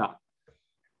 okay, that's not.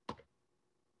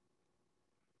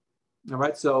 All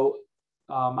right. So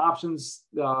options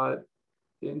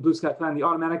in Blue Sky Plan, the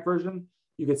automatic version,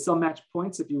 you get some match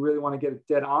points if you really want to get it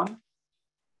dead on.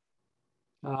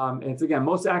 And it's, again,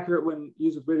 most accurate when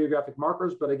used with radiographic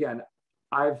markers. But again,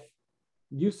 I've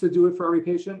used to do it for every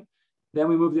patient. Then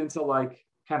we moved into like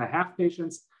kind of half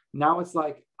patients. Now it's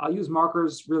like I'll use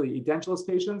markers really edentulous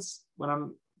patients when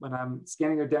I'm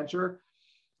scanning their denture.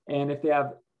 And if they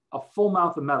have a full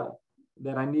mouth of metal,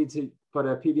 then I need to put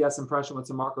a PVS impression with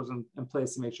some markers in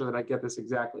place to make sure that I get this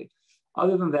exactly.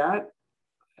 Other than that,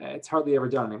 it's hardly ever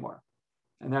done anymore.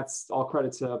 And that's all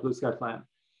credit to Blue Sky Plan.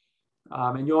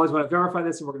 And you always want to verify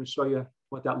this, and we're going to show you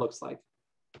what that looks like.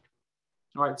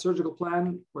 All right, surgical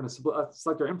plan. We're going to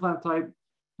select our implant type.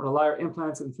 We're going to lie our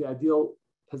implants into the ideal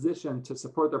position to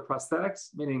support their prosthetics,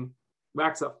 meaning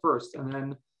wax up first, and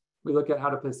then we look at how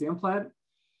to place the implant.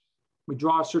 We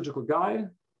draw a surgical guide,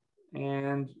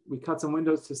 and we cut some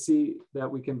windows to see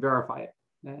that we can verify it.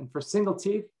 And for single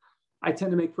teeth, I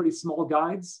tend to make pretty small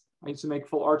guides. I used to make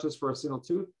full arches for a single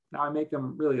tooth. Now I make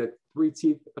them really like 3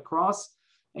 teeth across,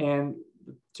 and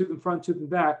the tooth in front, tooth in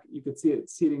back, you can see it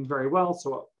seating very well.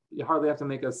 So you hardly have to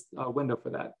make a window for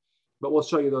that, but we'll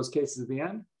show you those cases at the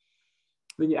end.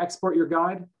 Then you export your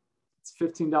guide. It's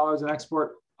 $15 an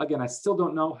export. Again, I still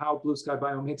don't know how Blue Sky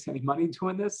Bio makes any money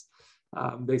doing this.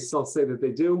 They still say that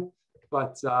they do,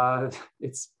 but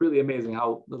it's really amazing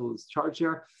how little is charged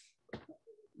here.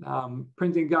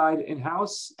 Printing guide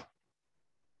in-house.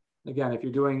 Again, if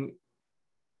you're doing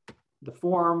the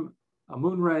form, a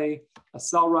Moonray, a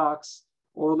Cell Rocks,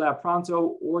 or Lab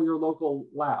Pronto, or your local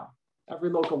lab. Every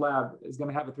local lab is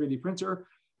going to have a 3D printer,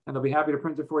 and they'll be happy to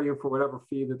print it for you for whatever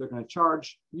fee that they're going to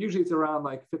charge. Usually it's around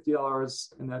like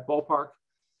 $50 in that ballpark.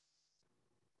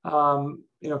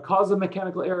 Cause of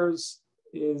mechanical errors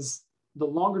is the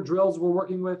longer drills we're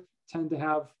working with tend to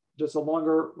have just a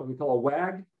longer, what we call a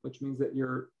wag, which means that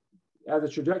as the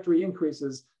trajectory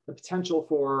increases, the potential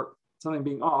for something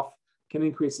being off can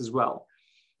increase as well.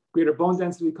 Greater bone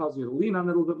density causes you to lean on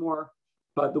it a little bit more.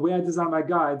 But the way I design my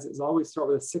guides is I always start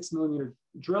with a 6mm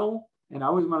drill, and I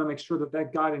always want to make sure that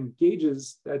that guide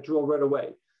engages that drill right away.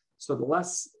 So the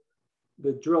less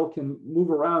the drill can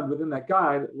move around within that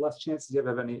guide, less chances you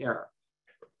have any error.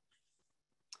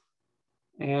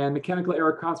 And mechanical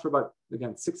error accounts for about,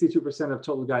 again, 62% of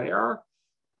total guide error.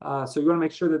 So you want to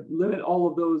make sure that limit all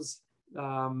of those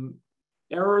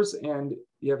errors, and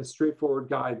you have a straightforward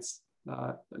guides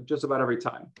just about every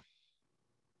time.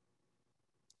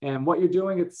 And what you're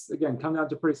doing, it's, again, come down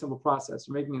to a pretty simple process.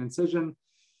 You're making an incision.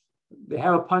 They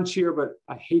have a punch here, but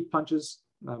I hate punches.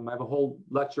 I have a whole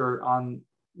lecture on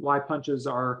why punches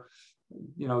are,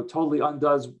 totally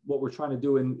undoes what we're trying to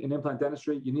do in implant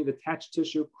dentistry. You need attached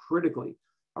tissue critically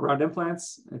around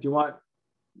implants. If you want,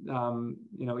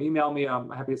 email me. I'm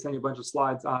happy to send you a bunch of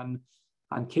slides on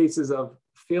cases of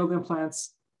failed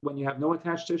implants when you have no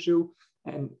attached tissue,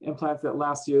 and implants that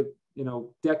last you,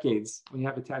 decades when you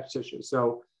have attached tissue.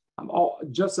 So I'm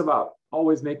just about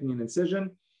always making an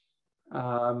incision,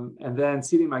 and then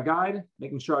seating my guide,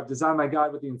 making sure I've designed my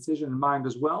guide with the incision in mind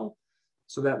as well,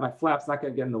 so that my flap's not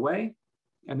going to get in the way.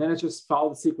 And then it's just follow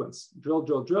the sequence: drill,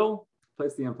 drill, drill,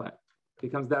 place the implant. It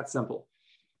becomes that simple.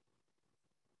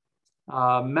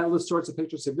 Metal distorts the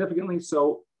picture significantly.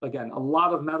 So again, a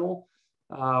lot of metal.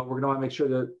 We're going to want to make sure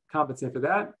to compensate for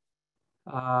that.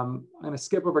 I'm going to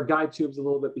skip over guide tubes a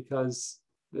little bit because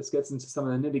this gets into some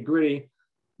of the nitty gritty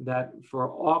that for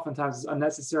oftentimes is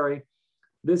unnecessary.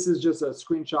 This is just a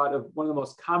screenshot of one of the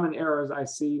most common errors I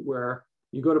see, where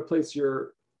you go to place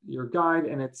your guide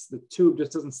and the tube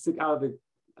just doesn't stick out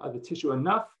of the tissue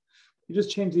enough. You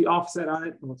just change the offset on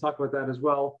it, and we'll talk about that as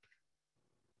well.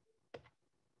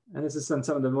 And this is some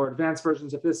of the more advanced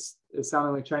versions. If this is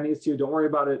sounding like Chinese to you, don't worry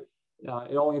about it.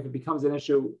 Only if it becomes an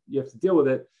issue, you have to deal with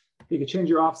it. You can change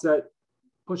your offset,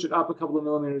 push it up a couple of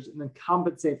millimeters, and then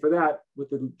compensate for that with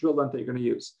the drill length that you're going to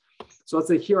use. So let's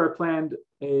say here I planned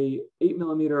a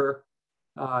 8mm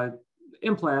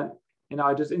implant, and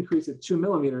I just increased it 2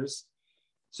 millimeters.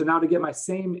 So now to get my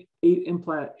same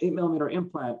 8mm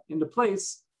implant into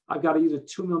place, I've got to use a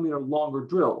 2mm longer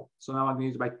drill. So now I'm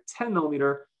going to use my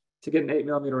 10mm to get an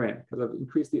 8mm in, because I've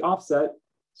increased the offset.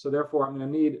 So therefore, I'm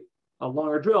going to need a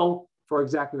longer drill for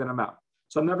exactly that amount.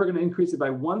 So I'm never going to increase it by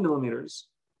 1 millimeters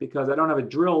because I don't have a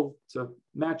drill to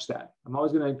match that. I'm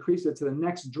always going to increase it to the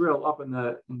next drill up in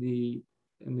the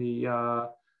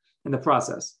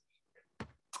process.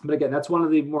 But again, that's one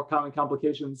of the more common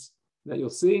complications that you'll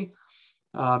see.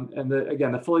 And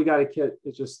again, the fully guided kit,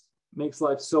 it just makes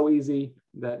life so easy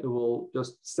that it will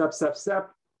just step,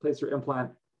 place your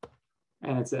implant,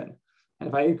 and it's in. And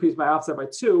if I increase my offset by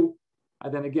 2, I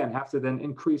then again have to then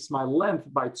increase my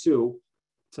length by 2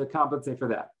 to compensate for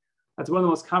that. That's one of the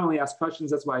most commonly asked questions.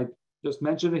 That's why I just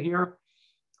mentioned it here,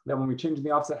 that when we're changing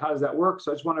the offset, how does that work?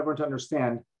 So I just want everyone to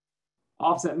understand,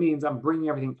 offset means I'm bringing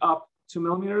everything up 2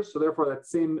 millimeters. So therefore that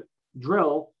same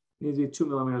drill needs to be 2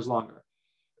 millimeters longer.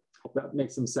 Hope that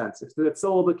makes some sense. If it's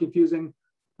still a little bit confusing,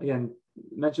 again,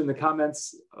 mention in the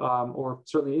comments or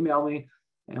certainly email me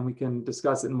and we can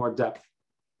discuss it in more depth.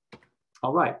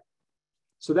 All right.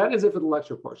 So that is it for the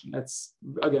lecture portion. That's,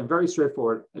 again, very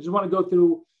straightforward. I just want to go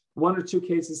through 1 or 2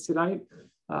 cases tonight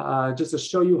just to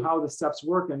show you how the steps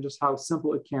work and just how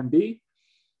simple it can be.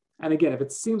 And again, if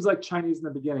it seems like Chinese in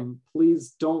the beginning,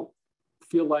 please don't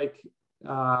feel like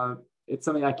it's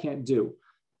something I can't do.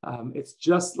 It's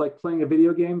just like playing a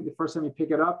video game. The first time you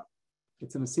pick it up,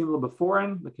 it's going to seem a little bit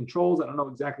foreign. The controls, I don't know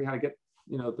exactly how to get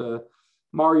the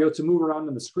Mario to move around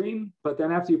on the screen, but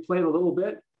then after you play it a little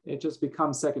bit, it just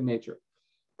becomes second nature.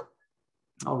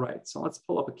 All right, so let's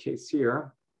pull up a case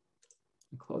here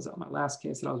and close out my last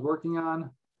case that I was working on.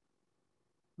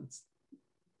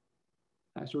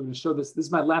 Actually, we're going to show this. This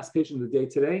is my last patient of the day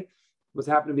today. It was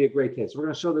happened to be a great case. We're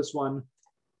going to show this one.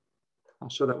 I'll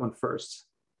show that one first.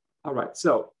 All right,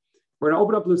 so we're going to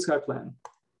open up Blue Sky Plan.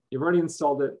 You've already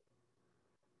installed it.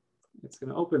 It's going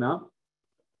to open up.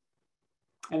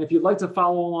 And if you'd like to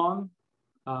follow along,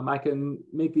 I can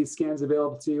make these scans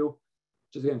available to you.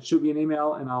 Just again, shoot me an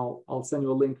email and I'll send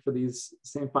you a link for these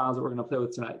same files that we're going to play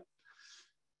with tonight.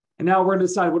 And now we're going to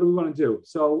decide, what do we want to do?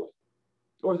 So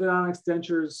orthodontics,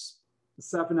 dentures,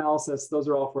 self analysis, those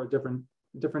are all for a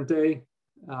different day.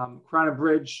 Crown and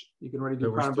Bridge, you can already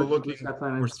do Crown and Bridge.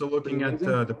 We're still looking at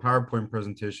the PowerPoint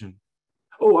presentation.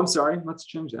 Oh, I'm sorry. Let's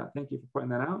change that. Thank you for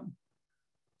pointing that out.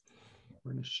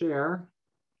 We're going to share.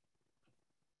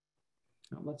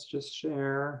 Now let's just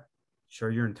share. Share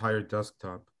your entire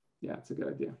desktop. Yeah, it's a good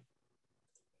idea.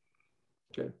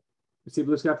 Okay. You see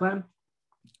Blue Sky Plan?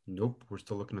 Nope. We're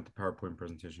still looking at the PowerPoint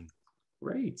presentation.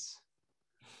 Great.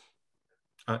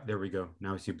 There we go.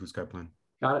 Now we see Blue Sky Plan.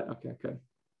 Got it? Okay, good.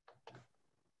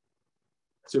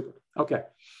 Super. Okay.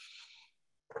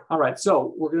 All right.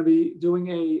 So we're going to be doing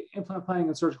a implant planning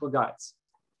and surgical guides.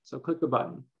 So click the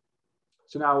button.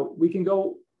 So now we can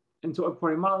go into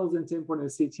importing models, into importing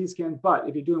the CT scan, but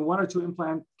if you're doing 1 or 2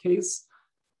 implant case,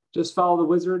 just follow the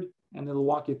wizard and it'll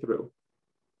walk you through.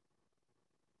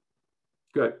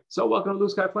 Good. So welcome to Blue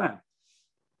Sky Plan.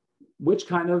 Which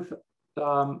kind of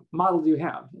model do you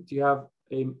have? Do you have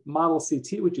a model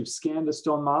CT, which you've scanned a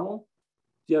stone model?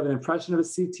 Do you have an impression of a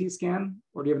CT scan,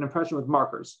 or do you have an impression with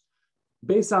markers?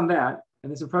 Based on that,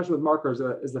 and this impression with markers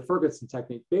is the Ferguson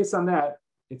technique. Based on that,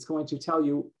 it's going to tell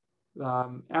you,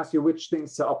 ask you which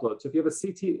things to upload. So if you have a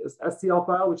CT STL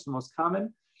file, which is the most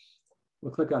common,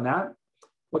 we'll click on that.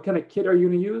 What kind of kit are you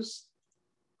going to use?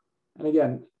 And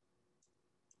again,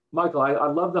 Michael, I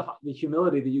love the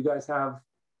humility that you guys have,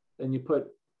 and you put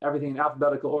everything in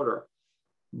alphabetical order.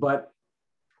 But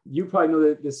you probably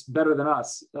know this better than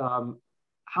us.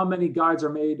 How many guides are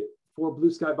made for Blue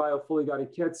Sky Bio fully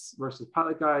guided kits versus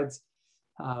pilot guides?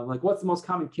 Like, what's the most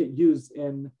common kit used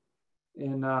in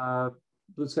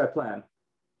Blue Sky Plan?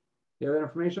 You have that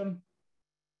information?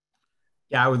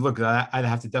 Yeah, I would look. I'd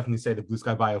have to definitely say the Blue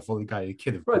Sky Bio fully guided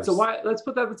kit. Of right. course. So let's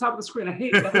put that at the top of the screen. I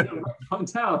hate that. Run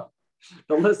down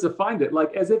the list to find it,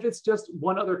 like as if it's just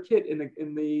one other kit in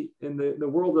the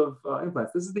world of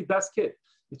implants. This is the best kit.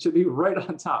 It should be right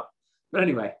on top. But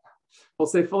anyway, we'll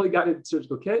say fully guided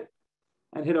surgical kit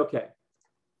and hit OK.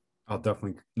 I'll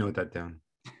definitely note that down.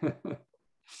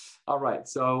 All right.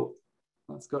 So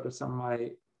let's go to some of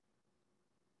my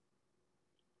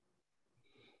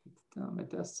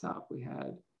desktop. We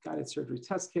had guided surgery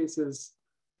test cases.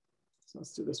 So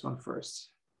let's do this one first.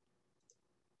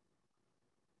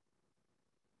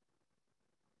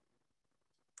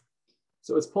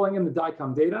 So it's pulling in the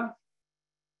DICOM data.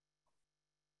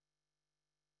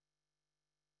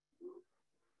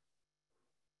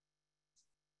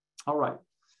 All right.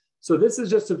 So this is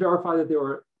just to verify that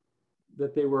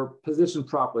they were positioned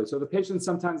properly. So the patient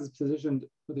sometimes is positioned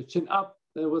with the chin up,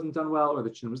 that it wasn't done well, or the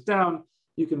chin was down.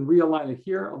 You can realign it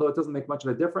here, although it doesn't make much of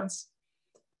a difference.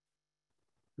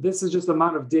 This is just the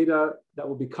amount of data that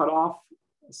will be cut off.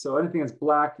 So anything that's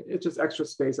black, it's just extra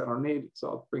space I don't need. So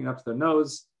I'll bring it up to the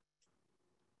nose.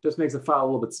 Just makes the file a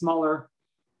little bit smaller.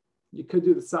 You could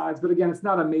do the sides, but again, it's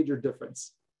not a major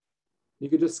difference. You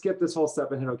could just skip this whole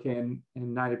step and hit OK in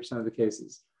 90% of the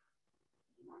cases.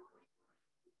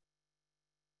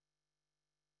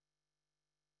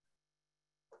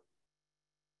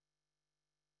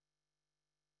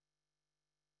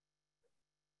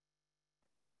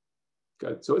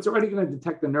 Good. So it's already going to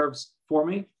detect the nerves for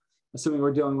me, assuming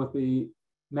we're dealing with the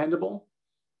mandible.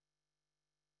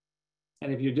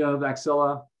 And if you're dealing with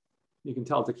maxilla, you can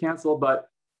tell it to cancel. But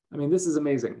I mean, this is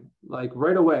amazing. Like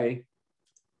right away,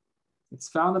 it's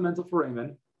found the mental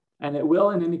foramen, and it will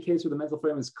in any case where the mental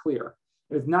foramen is clear.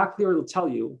 If it's not clear, it'll tell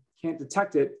you, can't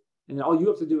detect it. And all you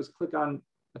have to do is click on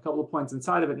a couple of points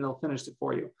inside of it, and it'll finish it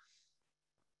for you.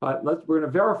 But we're going to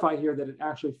verify here that it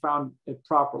actually found it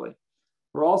properly.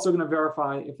 We're also going to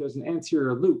verify if there's an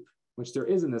anterior loop, which there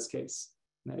is in this case.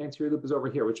 And that anterior loop is over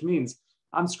here, which means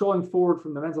I'm scrolling forward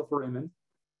from the mental foramen.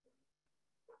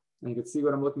 And you can see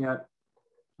what I'm looking at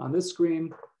on this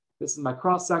screen. This is my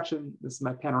cross section. This is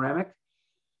my panoramic.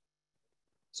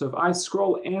 So if I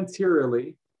scroll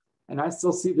anteriorly and I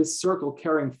still see this circle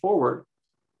carrying forward,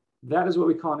 that is what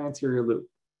we call an anterior loop.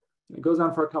 And it goes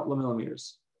on for a couple of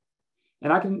millimeters.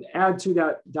 And I can add to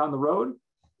that down the road.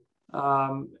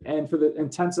 And for the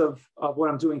intents of what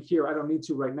I'm doing here, I don't need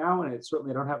to right now. And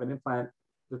certainly I don't have an implant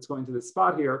that's going to this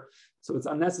spot here. So it's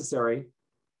unnecessary.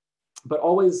 But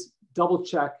always double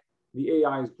check. The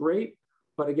AI is great.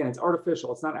 But again, it's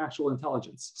artificial. It's not actual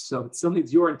intelligence. So it still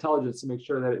needs your intelligence to make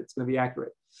sure that it's going to be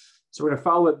accurate. So we're going to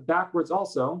follow it backwards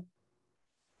also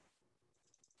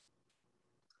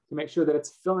to make sure that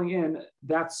it's filling in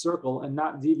that circle and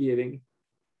not deviating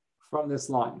from this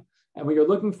line. And what you're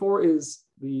looking for is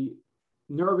the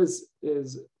nerve is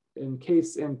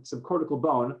encased in subcortical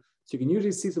bone. So you can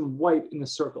usually see some white in the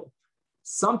circle.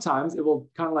 Sometimes it will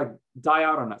kind of like die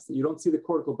out on us. You don't see the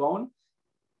cortical bone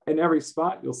in every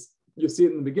spot. You'll see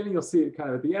it in the beginning. You'll see it kind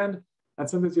of at the end. And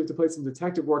sometimes you have to play some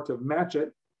detective work to match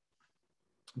it.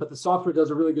 But the software does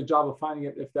a really good job of finding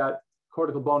it if that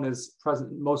cortical bone is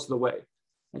present most of the way.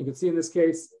 And you can see in this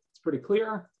case, it's pretty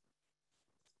clear.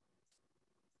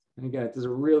 And again, it does a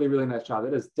really, really nice job.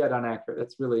 It is dead on accurate.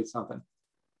 That's really something.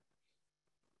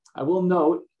 I will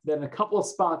note that in a couple of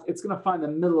spots, it's going to find the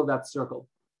middle of that circle.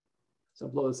 So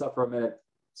I'll blow this up for a minute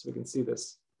so we can see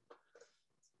this.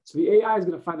 So the AI is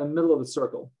going to find the middle of the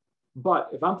circle. But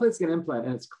if I'm placing an implant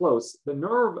and it's close, the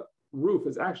nerve roof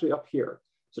is actually up here.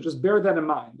 So just bear that in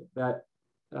mind, that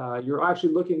you're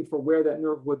actually looking for where that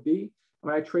nerve would be.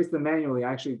 When I trace them manually,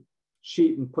 I actually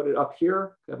cheat and put it up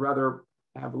here. I'd rather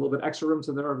have a little bit extra room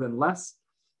to the nerve than less.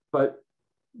 But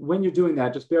when you're doing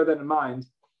that, just bear that in mind,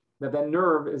 that that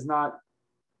nerve is not,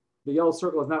 the yellow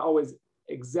circle is not always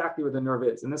exactly where the nerve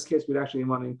is. In this case, we'd actually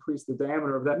want to increase the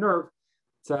diameter of that nerve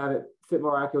to have it fit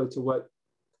more accurately to what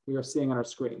we are seeing on our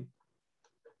screen.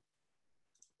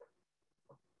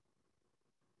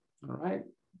 All right,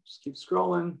 just keep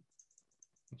scrolling,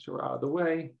 make sure we're out of the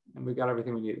way, and we got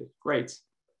everything we needed. Great.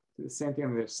 Do the same thing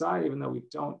on the other side, even though we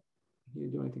don't need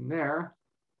to do anything there.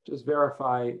 Just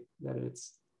verify that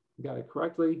it's got it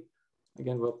correctly.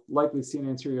 Again, we'll likely see an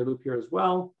anterior loop here as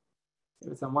well.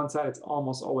 If it's on one side, it's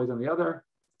almost always on the other.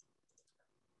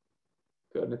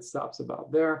 Good, and it stops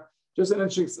about there. Just an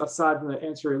interesting aside from the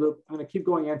anterior loop, I'm going to keep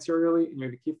going anteriorly, and you're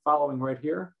going to keep following right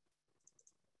here.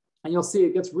 And you'll see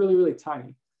it gets really, really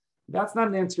tiny. That's not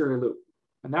an anterior loop.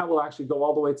 And that will actually go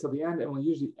all the way till the end and will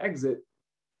usually exit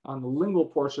on the lingual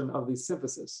portion of the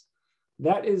symphysis.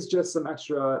 That is just some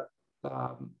extra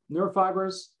nerve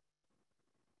fibers.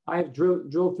 I have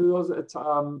drilled through those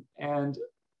and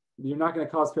you're not going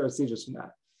to cause paresthesias from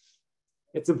that.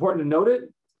 It's important to note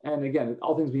it. And again,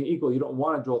 all things being equal, you don't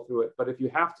want to drill through it. But if you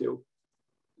have to,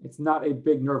 it's not a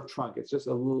big nerve trunk. It's just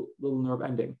a little nerve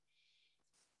ending.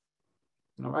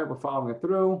 All right, we're following it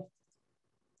through.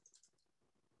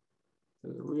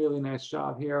 Does a really nice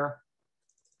job here.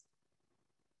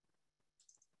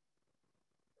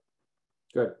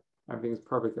 Good. Everything is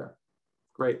perfect there.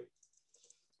 Great.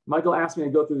 Michael asked me to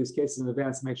go through these cases in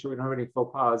advance to make sure we don't have any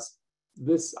faux pas.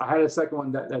 I had a second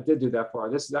one that did do that for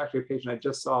her. This is actually a patient I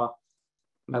just saw,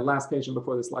 my last patient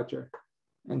before this lecture.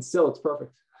 And still, it's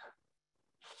perfect.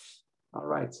 All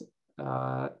right.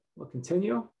 We'll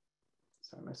continue.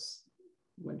 Sorry, my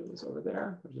window is over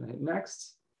there. I'm going to hit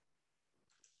next.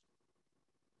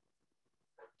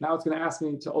 Now it's going to ask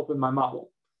me to open my model.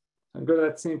 I'm going to go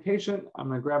to that same patient. I'm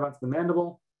going to grab onto the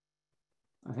mandible.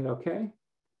 I hit OK.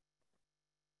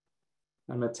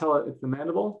 I'm going to tell it it's the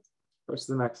mandible versus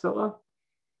the maxilla.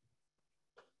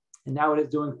 And now it is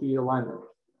doing the alignment.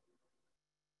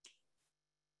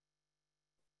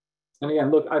 And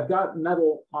again, look, I've got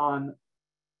metal on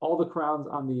all the crowns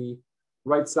on the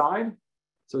right side.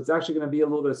 So it's actually going to be a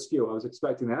little bit askew. I was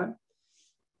expecting that.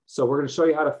 So we're going to show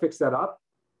you how to fix that up.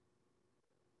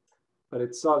 But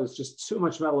there's just too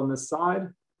much metal on this side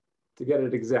to get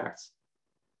it exact.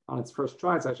 On its first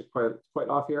try, it's actually quite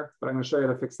off here, but I'm going to show you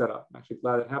how to fix that up. I'm actually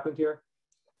glad it happened here.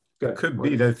 Good. It could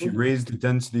be that if you raise the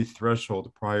density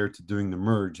threshold prior to doing the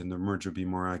merge, and the merge would be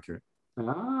more accurate.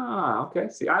 Ah, okay.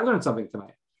 See, I learned something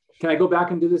tonight. Can I go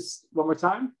back and do this one more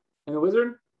time in the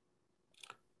wizard?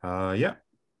 Yeah.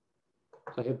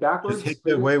 So I hit backwards. Just hit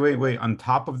the, wait. On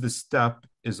top of the step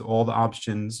is all the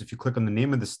options. If you click on the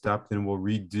name of the step, then we'll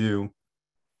redo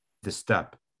the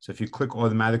step. So if you click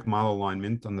automatic model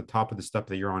alignment on the top of the step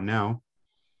that you're on now.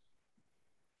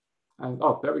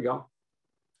 Oh, there we go.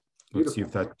 Let's see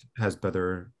if that has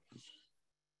better.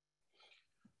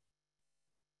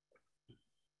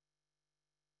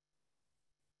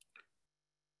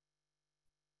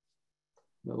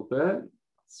 A little bit.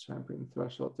 Let's try and bring the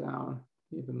threshold down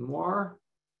even more.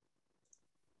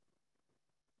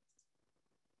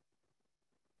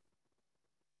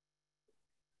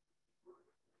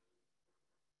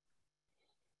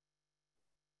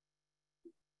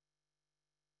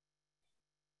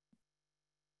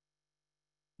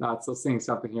 No, it's still seeing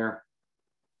something here.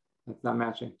 It's not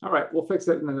matching. All right, we'll fix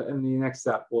it in the next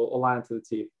step. We'll align it to the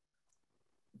teeth.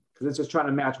 Because it's just trying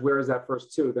to match where is that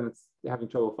first tooth, and it's having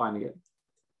trouble finding it.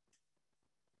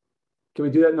 Can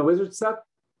we do that in the wizard step?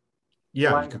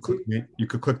 Yeah, you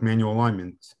could click manual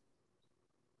alignment.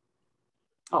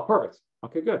 Oh, perfect.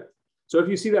 Okay, good. So if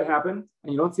you see that happen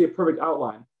and you don't see a perfect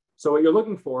outline, so what you're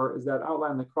looking for is that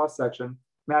outline in the cross section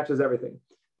matches everything.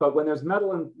 But when there's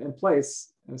metal in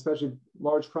place, and especially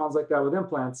large crowns like that with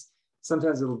implants,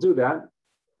 sometimes it'll do that.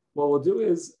 What we'll do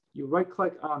is you right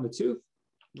click on the tooth,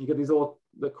 you get these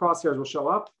the crosshairs will show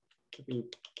up,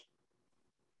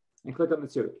 and click on the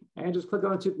tooth. And just click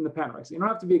on the tooth in the panoramic. So you don't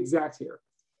have to be exact here.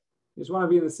 You just want to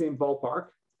be in the same ballpark.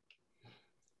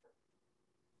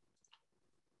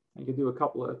 You can do a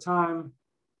couple at a time.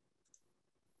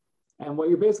 And what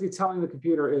you're basically telling the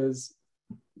computer is,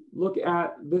 look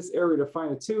at this area to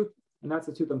find a tooth, and that's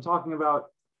the tooth I'm talking about.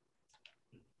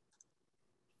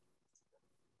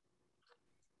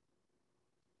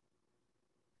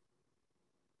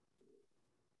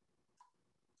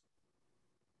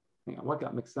 Hang on, what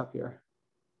got mixed up here?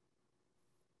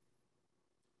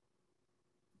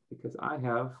 Because I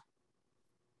have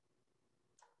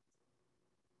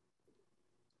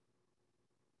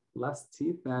less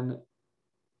teeth than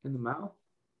in the mouth.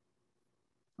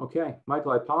 Okay,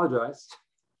 Michael, I apologize.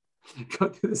 Go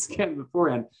through the scan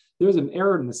beforehand. There's an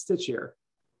error in the stitch here.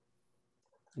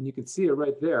 And you can see it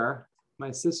right there. My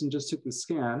assistant just took the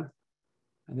scan,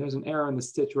 and there's an error in the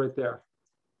stitch right there.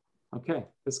 Okay,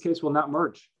 this case will not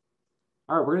merge.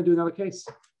 All right, we're gonna do another case.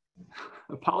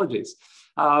 Apologies.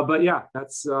 But yeah,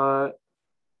 that's live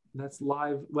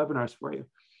webinars for you.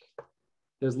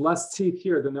 There's less teeth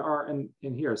here than there are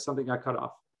in here. Something got cut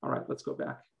off. All right, let's go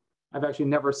back. I've actually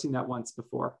never seen that once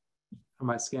before on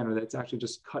my scanner. That's actually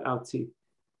just cut out teeth.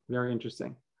 Very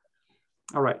interesting.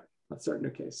 All right, let's start a new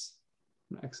case.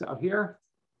 I'm gonna X out here.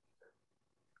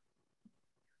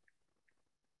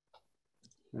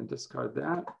 And discard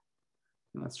that.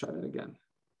 And let's try that again.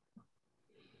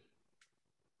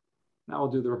 Now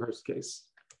we'll do the rehearsed case.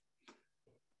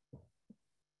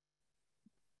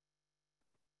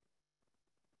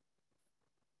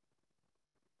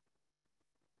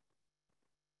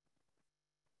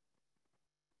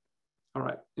 All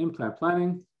right, implant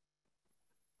planning.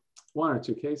 1 or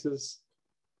 2 cases.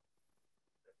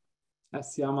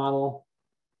 STL model.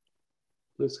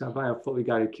 Blue Sky Bio fully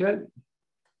guided kit.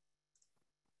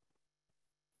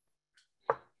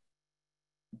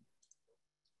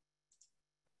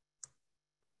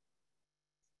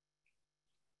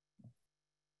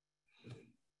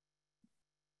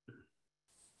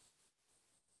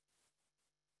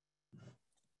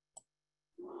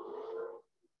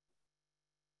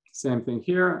 Same thing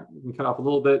here. You can cut off a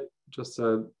little bit just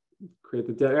to create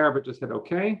the dead air, but just hit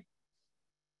OK.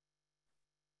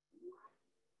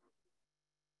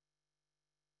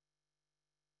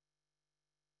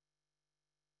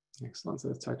 Excellent. So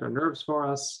let's detect our nerves for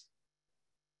us.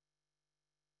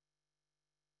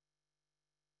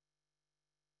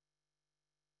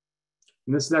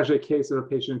 And this is actually a case of a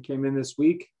patient who came in this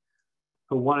week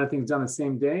who wanted things done the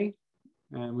same day,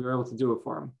 and we were able to do it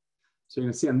for him. So you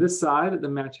can see on this side, the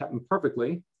match happened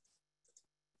perfectly.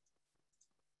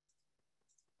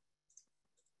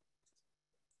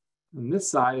 On this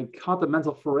side, it caught the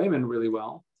mental foramen really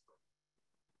well.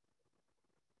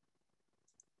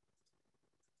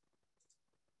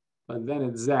 But then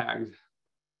it zagged.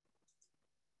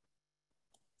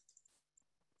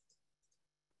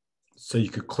 So you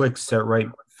could click set right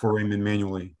foramen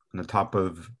manually on the top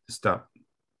of the step.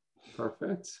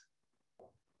 Perfect.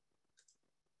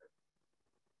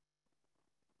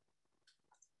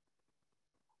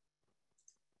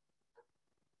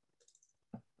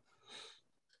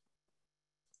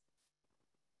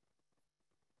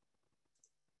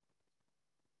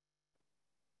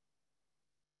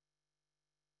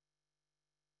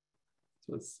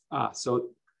 So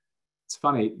it's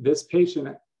funny. This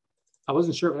patient, I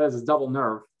wasn't sure if it has a double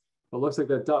nerve, but it looks like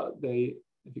that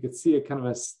if you could see a kind of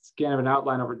a scan of an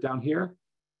outline over down here,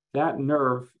 that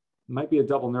nerve might be a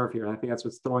double nerve here. And I think that's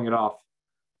what's throwing it off.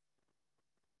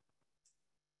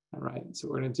 All right, so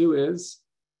what we're going to do is,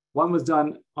 one was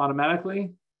done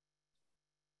automatically.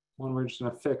 One we're just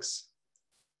going to fix.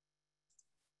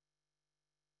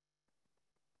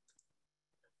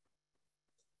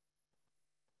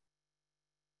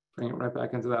 Bring it right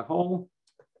back into that hole.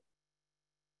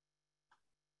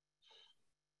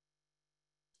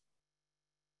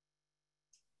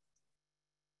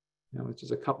 And with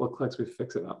just a couple of clicks, we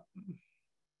fix it up.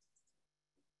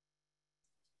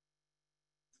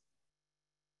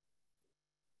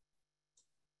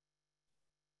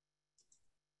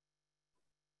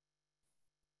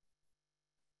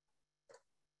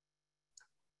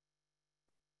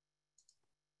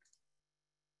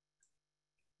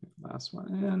 Last one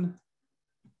in.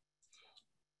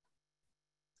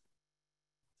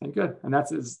 And good. And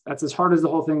that's as hard as the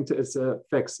whole thing is to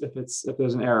fix if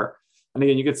there's an error. And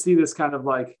again, you can see this kind of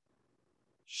like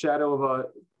shadow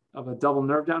of a double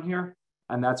nerve down here,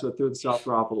 and that's what threw the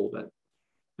software off a little bit.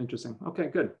 Interesting. Okay,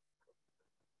 good.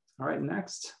 All right,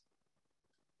 next.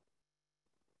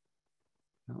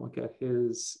 Now look at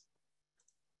his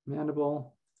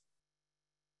mandible.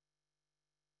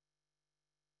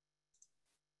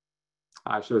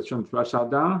 I should have trimmed the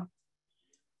threshold down.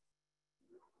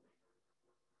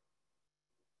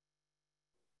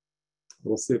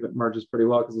 We'll see if it merges pretty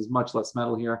well because there's much less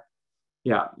metal here.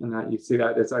 Yeah, and that you see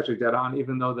that it's actually dead on,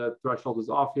 even though the threshold is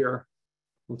off here.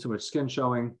 A little too much skin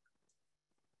showing.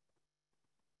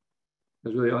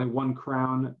 There's really only one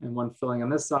crown and one filling on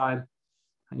this side.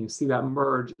 And you see that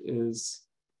merge is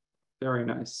very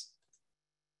nice.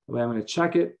 The way I'm going to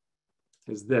check it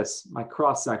is this, my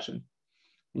cross section.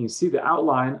 And you see the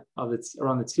outline of it's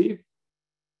around the teeth.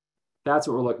 That's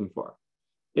what we're looking for.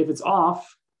 If it's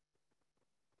off,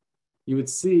 you would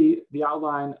see the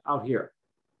outline out here.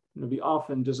 It would be off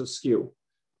and just askew.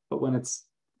 But when it's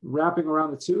wrapping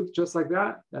around the tooth, just like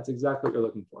that, that's exactly what you're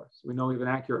looking for. So we know we have an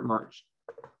accurate merge.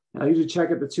 And I usually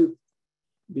check at the tooth,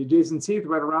 the adjacent teeth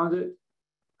right around it.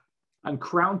 On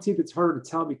crown teeth, it's harder to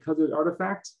tell because of the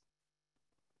artifact.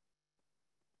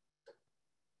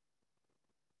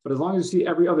 But as long as you see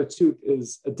every other tooth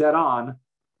is dead on,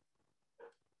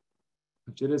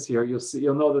 which it is here,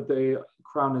 you'll know that the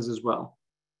crown is as well.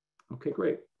 Okay,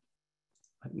 great.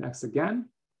 Next again.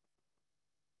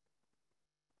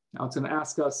 Now it's going to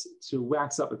ask us to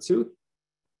wax up a tooth.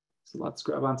 So let's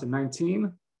grab onto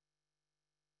 19.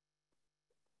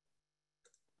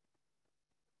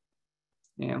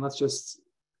 And let's just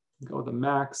go with the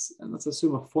max. And let's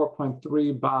assume a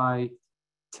 4.3 by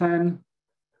 10.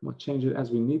 We'll change it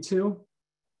as we need to.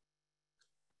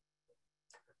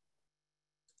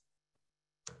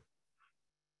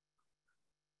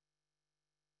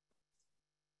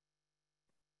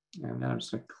 And then I'm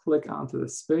just going to click onto the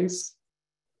space.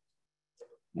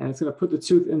 And it's going to put the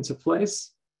tooth into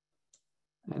place.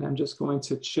 And I'm just going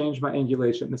to change my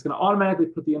angulation. It's going to automatically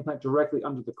put the implant directly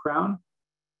under the crown.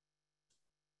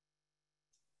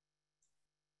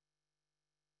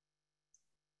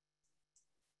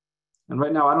 And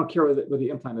right now, I don't care where the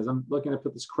implant is. I'm looking to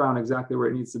put this crown exactly where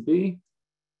it needs to be.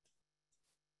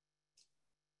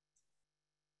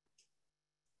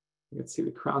 You can see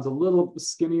the crown's a little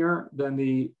skinnier than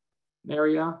the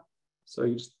area. So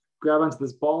you just grab onto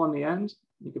this ball on the end.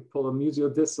 You can pull the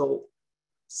mesiodistal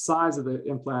size of the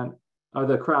implant, or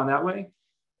the crown that way.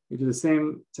 You do the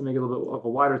same to make it a little bit of a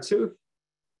wider tooth.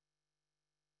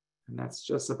 And that's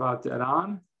just about dead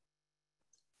on.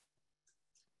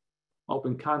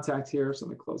 Open contact here, so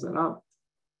let me close that up.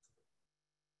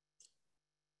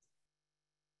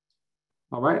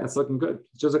 All right, that's looking good.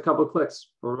 Just a couple of clicks,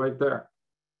 we're right there.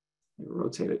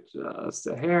 Rotate it just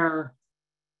a hair.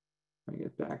 Bring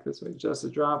it back this way, just a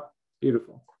drop.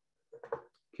 Beautiful.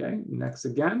 Okay, next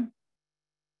again.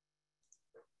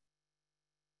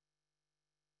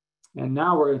 And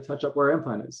now we're going to touch up where our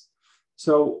implant is.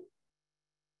 So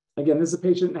again, this is a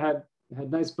patient that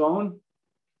had nice bone.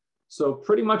 So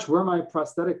pretty much where my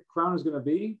prosthetic crown is going to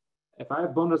be, if I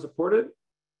have bone to support it,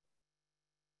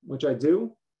 which I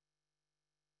do,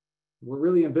 we're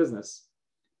really in business.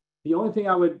 The only thing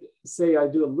I would say I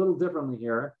do a little differently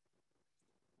here,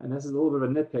 and this is a little bit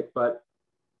of a nitpick, but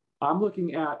I'm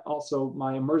looking at also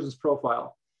my emergence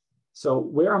profile. So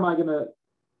where am I going to,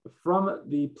 from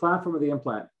the platform of the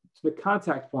implant to the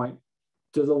contact point,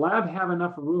 does the lab have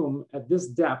enough room at this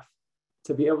depth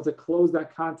to be able to close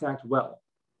that contact well?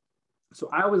 So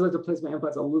I always like to place my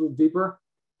implants a little deeper.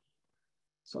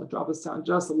 So I'll drop this down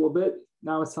just a little bit.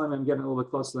 Now it's telling me I'm getting a little bit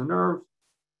close to the nerve.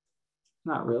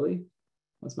 Not really.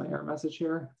 What's my error message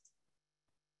here?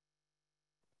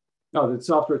 Oh, the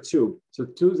software tube. So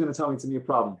the tube is going to tell me it's going to be a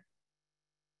problem.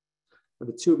 If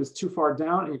the tube is too far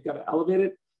down and you've got to elevate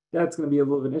it, that's going to be a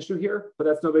little bit of an issue here, but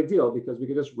that's no big deal because we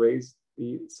can just raise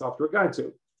the software guide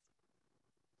tube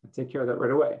and take care of that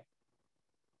right away.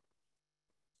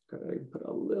 Got to put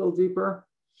a little deeper.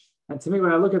 And to me,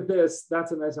 when I look at this,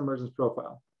 that's a nice emergence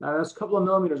profile. Now, those couple of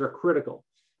millimeters are critical.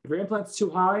 If your implant's too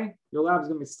high, your lab is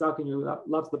going to be stuck and you're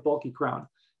left the bulky crown.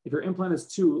 If your implant is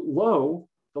too low,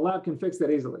 the lab can fix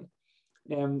that easily.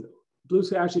 And Blue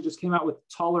Sky actually just came out with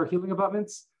taller healing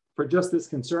abutments for just this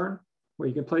concern, where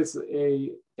you can place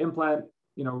a implant,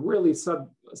 really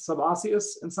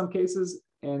subosseous in some cases,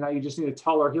 and now you just need a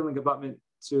taller healing abutment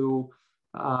to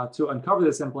uncover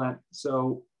this implant.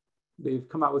 So they've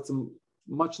come out with some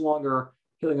much longer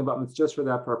healing abutments just for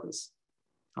that purpose.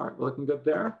 All right, we're looking good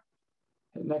there.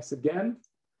 Hit next again.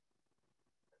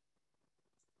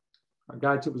 Our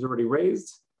guide tube was already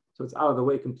raised, so it's out of the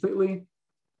way completely.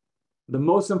 The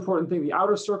most important thing, the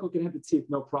outer circle can hit the teeth,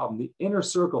 no problem. The inner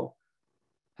circle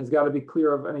has got to be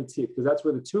clear of any teeth because that's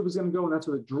where the tube is going to go and that's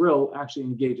where the drill actually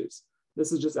engages.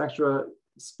 This is just extra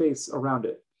space around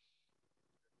it.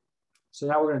 So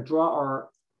now we're going to draw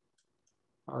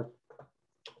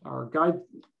our guide.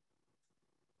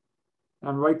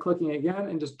 I'm right-clicking again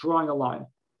and just drawing a line.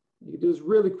 You can do this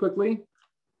really quickly,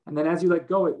 and then as you let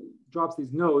go, it drops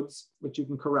these nodes, which you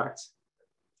can correct.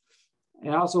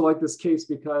 And I also like this case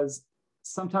because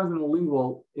sometimes in the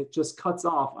lingual, it just cuts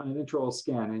off on an intraoral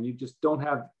scan, and you just don't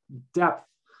have depth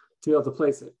to be able to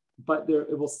place it. But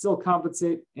it will still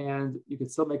compensate, and you can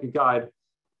still make a guide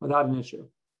without an issue.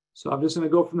 So I'm just going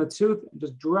to go from the tooth and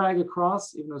just drag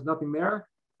across, even though there's nothing there,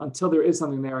 until there is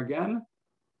something there again.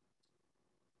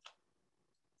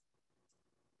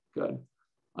 Good.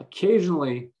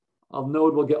 Occasionally, a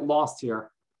node will get lost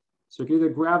here. So you can either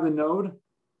grab the node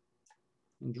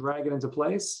and drag it into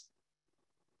place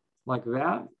like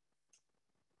that,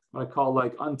 what I call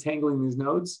like untangling these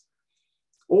nodes,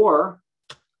 or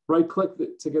right click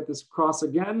to get this across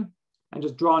again and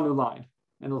just draw a new line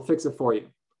and it'll fix it for you.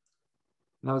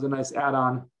 And that was a nice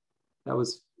add-on that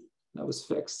was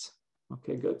fixed.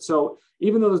 Okay, good. So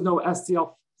even though there's no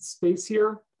STL space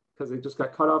here, because it just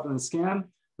got cut off in the scan,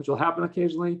 which will happen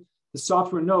occasionally, the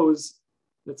software knows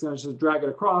that's going to just drag it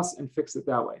across and fix it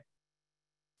that way.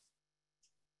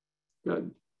 Good.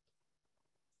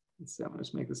 Let's see, I'm going to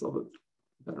just make this a little bit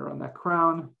better on that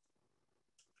crown.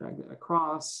 Drag that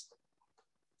across.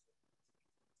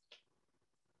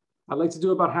 I'd like to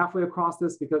do about halfway across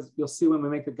this because you'll see when we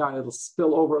make the guide, it'll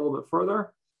spill over a little bit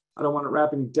further. I don't want it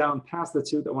wrapping down past the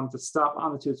tooth. I want it to stop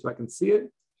on the tooth so I can see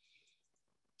it.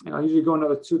 And I'll usually go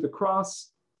another tooth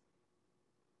across.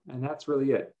 And that's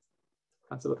really it.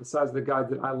 That's about the size of the guide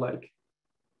that I like.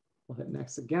 We'll hit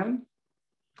next again.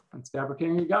 That's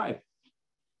fabricating a guide.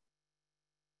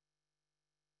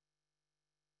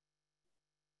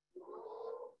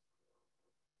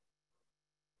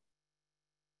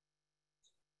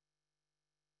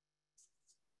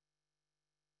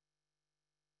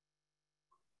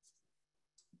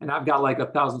 And I've got like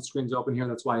 1,000 screens open here.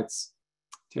 That's why it's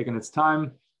taking its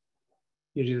time.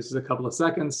 Usually this is a couple of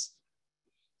seconds.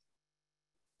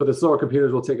 But the slower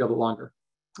computers will take a little longer.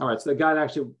 All right, so the guide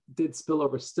actually did spill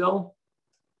over still.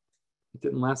 It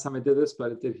didn't last time I did this,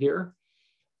 but it did here.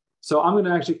 So I'm going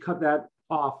to actually cut that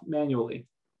off manually.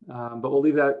 But we'll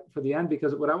leave that for the end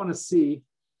because what I want to see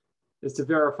is to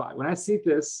verify. When I see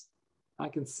this, I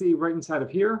can see right inside of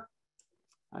here.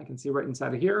 I can see right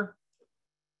inside of here.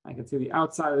 I can see the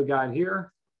outside of the guide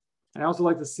here. And I also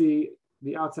like to see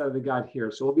the outside of the guide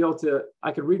here. So we'll be able to,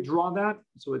 I can redraw that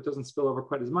so it doesn't spill over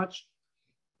quite as much.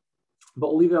 But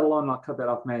we'll leave that alone and I'll cut that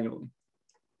off manually.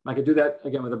 I could do that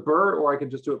again with a burr, or I could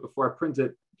just do it before I print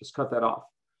it, just cut that off.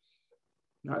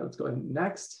 All right, let's go ahead and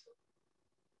next.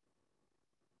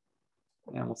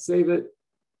 And we'll save it.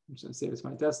 I'm just gonna save this to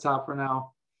my desktop for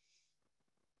now.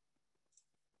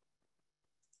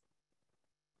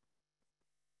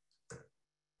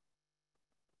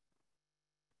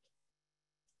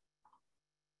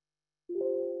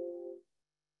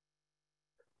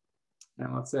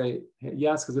 And let's say hit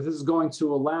yes, because if this is going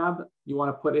to a lab, you want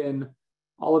to put in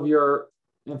all of your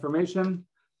information.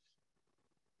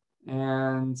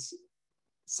 and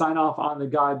sign off on the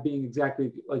guide being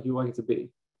exactly like you want it to be.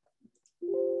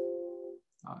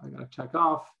 I gotta check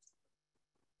off,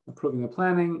 approving the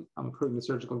planning, I'm approving the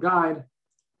surgical guide,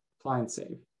 apply and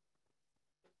save.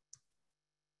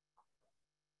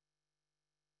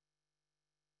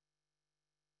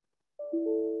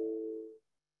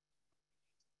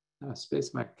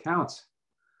 Space my account.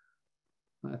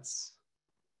 Must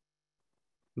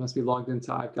be logged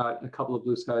into, I've got a couple of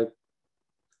Blue Sky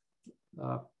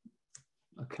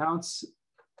accounts.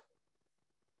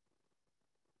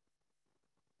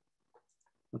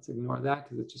 Let's ignore that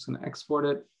because it's just going to export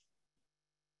it.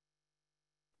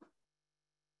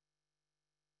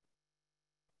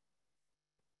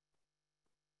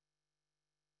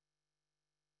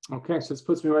 Okay, so this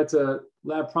puts me right to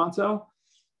Lab Pronto,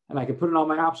 and I can put in all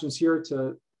my options here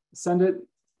to send it.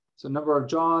 So number of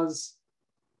jaws,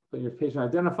 put your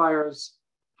patient identifiers,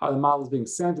 how the model is being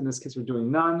sent. In this case, we're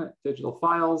doing none. Digital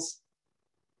files,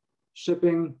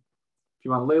 shipping, if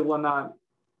you want to label or not.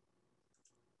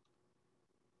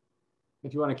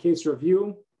 If you want a case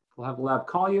review, we'll have the lab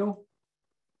call you.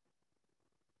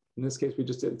 In this case, we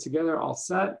just did it together, all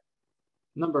set.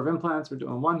 Number of implants, we're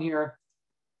doing one here.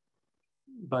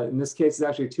 But in this case, it's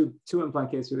actually two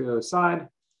implant cases to the other side.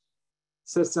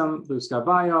 System, Blue Sky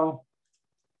Bio,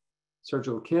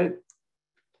 surgical kit,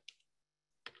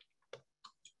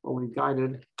 fully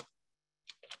guided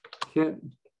kit.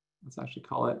 Let's actually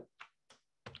call it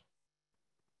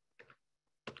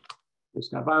Blue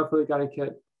Sky Bio fully guided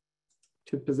kit.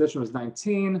 Tooth position was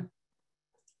 19.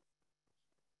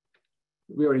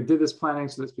 We already did this planning,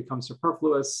 so this becomes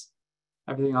superfluous.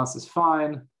 Everything else is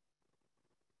fine.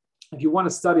 If you want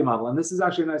a study model, and this is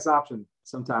actually a nice option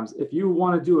sometimes, if you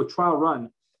want to do a trial run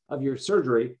of your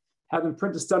surgery, have them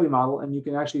print a study model, and you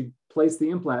can actually place the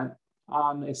implant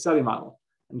on a study model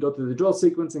and go through the drill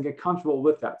sequence and get comfortable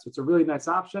with that. So it's a really nice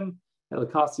option. It'll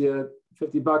cost you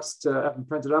 $50 to have them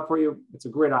print it up for you. It's a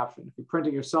great option. If you're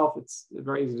printing yourself, it's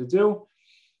very easy to do.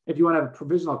 If you want to have a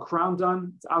provisional crown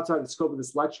done, it's outside the scope of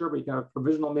this lecture, but you can have a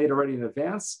provisional made already in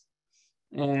advance.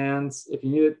 And if you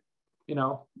need it,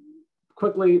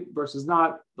 quickly versus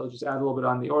not, they'll just add a little bit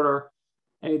on the order.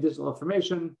 Any additional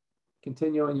information,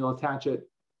 continue, and you'll attach it,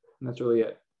 and that's really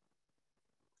it.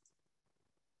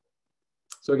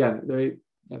 So again,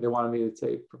 they wanted me to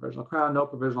take provisional crown, no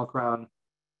provisional crown.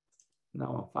 No,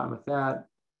 I'm fine with that.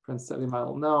 Print study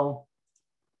model, no.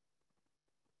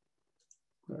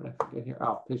 Where did I forget here?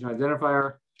 Oh, patient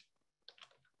identifier.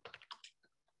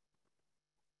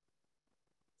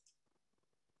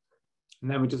 And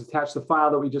then we just attach the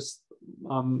file that we just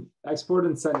exported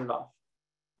and send it off.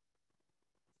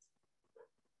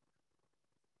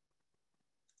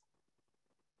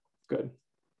 Good.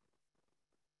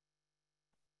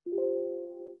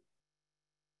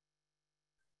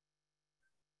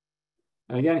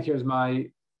 And again, here's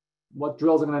what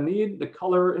drills I'm going to need, the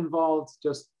color involved,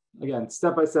 just again,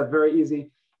 step by step, very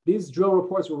easy. These drill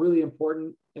reports were really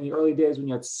important in the early days when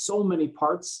you had so many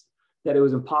parts that it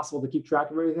was impossible to keep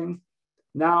track of everything.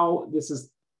 Now, this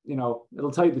is,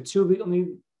 it'll tell you the tube that you'll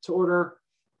need to order,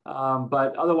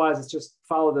 but otherwise it's just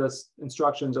follow the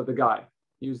instructions of the guide.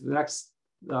 Use the next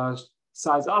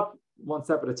size up, one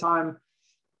step at a time,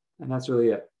 and that's really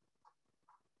it.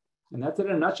 And that's it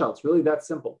in a nutshell. It's really that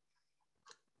simple.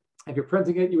 If you're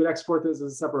printing it, you would export this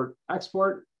as a separate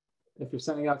export. If you're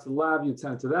sending it out to the lab, you'd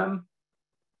send it to them.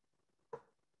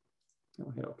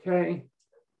 I'll hit OK.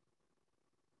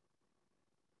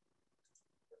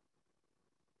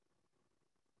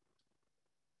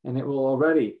 And it will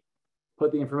already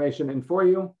put the information in for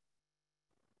you.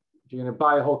 If you're going to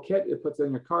buy a whole kit, it puts it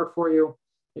in your cart for you.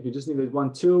 If you just needed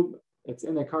one tube, it's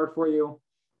in the cart for you.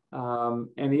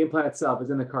 And the implant itself is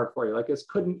in the cart for you. Like, this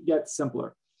couldn't get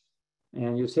simpler.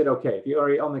 And you just hit OK. If you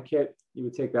already own the kit, you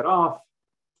would take that off.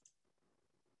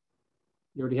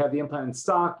 You already have the implant in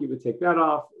stock, you would take that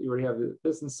off. You already have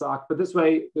this in stock. But this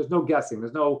way, there's no guessing.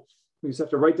 You just have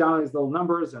to write down these little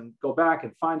numbers and go back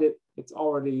and find it. It's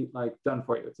already done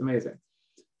for you. It's amazing.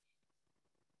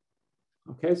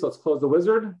 Okay, so let's close the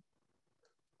wizard.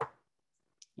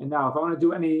 And now if I want to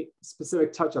do any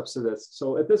specific touch-ups to this,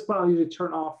 so at this point, I'll usually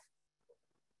turn off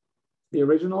the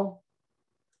original.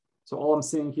 So all I'm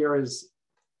seeing here is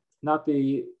not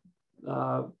the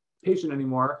patient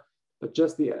anymore, but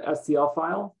just the STL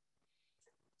file.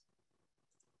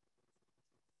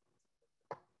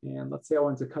 And let's say I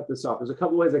wanted to cut this off. There's a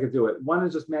couple ways I could do it. One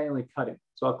is just manually cutting.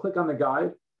 So I'll click on the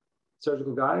guide,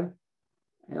 surgical guide,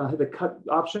 and I'll hit the cut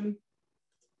option.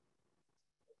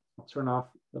 I'll turn off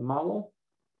the model.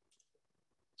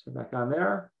 Turn back on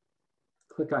there.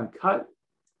 Click on cut,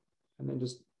 and then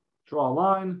just draw a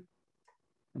line.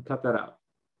 and cut that out.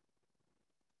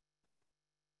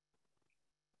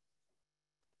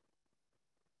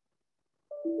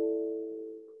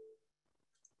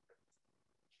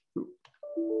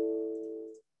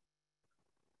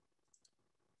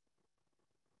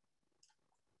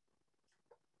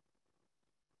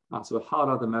 So it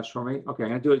hollowed out the mesh for me. Okay, I'm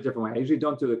gonna do it a different way. I usually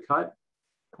don't do the cut.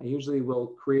 I usually will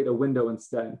create a window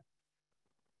instead.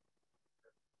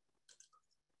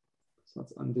 So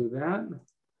let's undo that.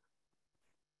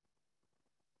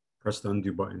 Press the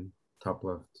undo button, top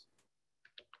left.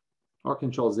 Or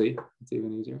Control Z, it's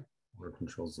even easier. Or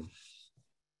Control Z.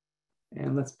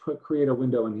 And let's create a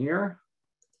window in here.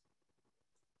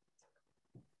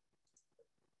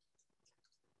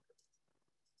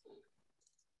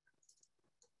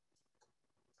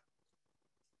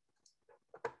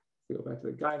 Go back to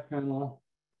the guide panel.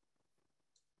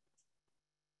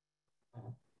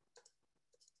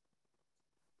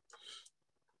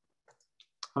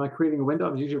 Am I creating a window?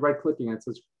 I'm usually right-clicking and it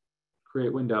says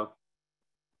create window.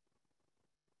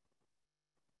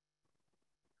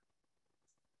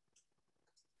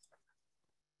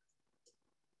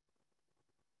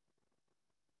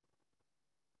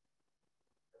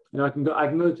 You know, I can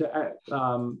go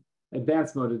to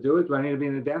advanced mode to do it. Do I need to be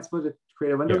in advanced mode to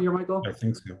create a window here, Michael? I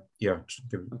think so. Yeah.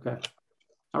 Okay.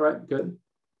 All right, good.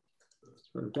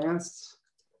 For advanced.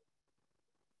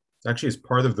 Actually, as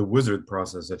part of the wizard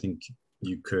process, I think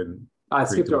you could. I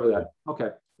skipped over that. Okay.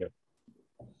 Yeah.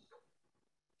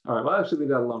 All right, well, I'll actually leave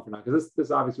that alone for now because this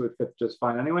obviously would fit just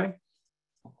fine anyway.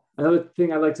 Another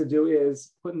thing I like to do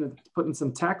is put in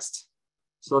some text.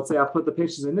 So let's say I'll put the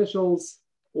patient's initials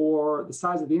or the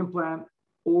size of the implant,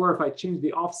 or if I change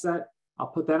the offset, I'll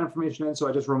put that information in. So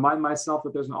I just remind myself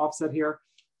that there's an offset here.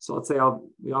 So let's say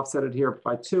we offset it here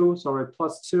by 2. So I'll write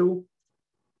 +2.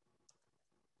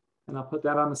 And I'll put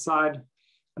that on the side.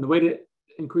 And the way to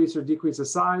increase or decrease the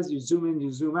size, you zoom in,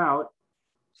 you zoom out.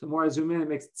 So the more I zoom in, it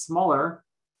makes it smaller.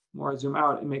 The more I zoom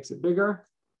out, it makes it bigger.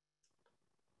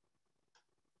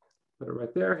 Put it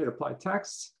right there, hit apply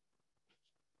text.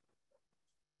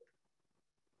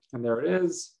 And there it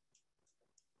is.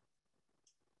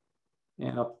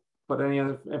 And I'll put any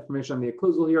other information on the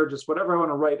occlusal here, just whatever I want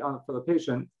to write on for the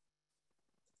patient.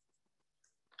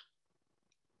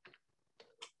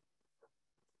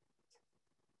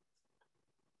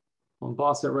 I'll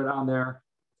emboss it right on there.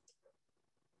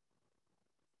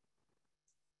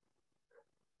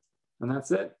 And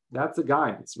that's it. That's a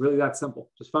guide. It's really that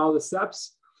simple. Just follow the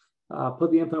steps,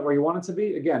 put the implant where you want it to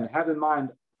be. Again, have in mind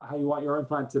how you want your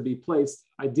implant to be placed,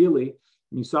 ideally.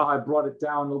 And you saw how I brought it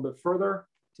down a little bit further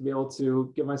to be able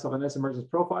to give myself a nice emergence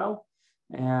profile.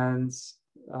 And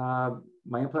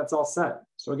my implant's all set.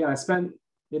 So again, I spent,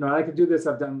 I could do this.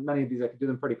 I've done many of these. I could do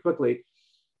them pretty quickly.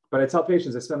 But I tell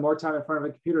patients I spend more time in front of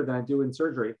a computer than I do in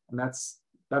surgery. And that's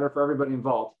better for everybody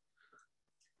involved.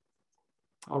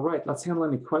 All right, let's handle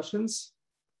any questions.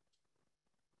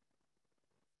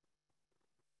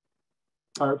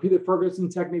 I repeated Ferguson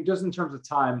technique just in terms of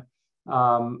time.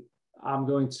 I'm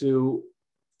going to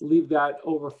leave that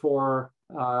over for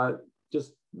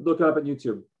just look it up on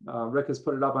YouTube. Rick has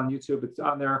put it up on YouTube. It's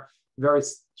on there, very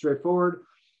straightforward.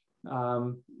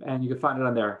 And you can find it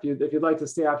on there. If you'd like to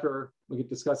stay after, we could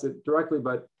discuss it directly,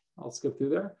 but I'll skip through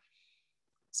there.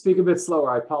 Speak a bit slower,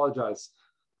 I apologize.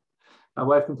 My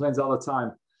wife complains all the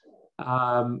time,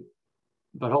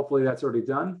 but hopefully that's already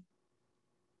done.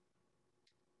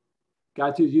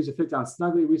 Guide tubes used to fit down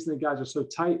snugly. Recently, guides are so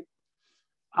tight.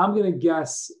 I'm going to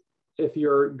guess if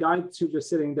your guide tubes are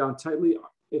sitting down tightly,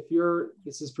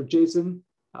 this is for Jason.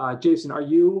 Jason, are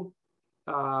you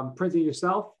printing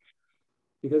yourself?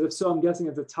 Because if so, I'm guessing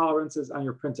it's the tolerances on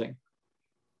your printing.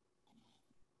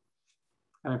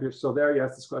 And if you're still there, you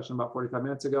asked this question about 45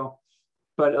 minutes ago.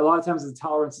 But a lot of times the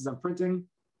tolerances on printing.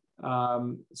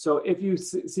 So if you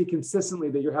see consistently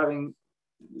that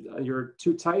you're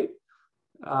too tight,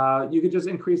 you could just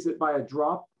increase it by a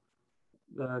drop,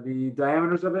 the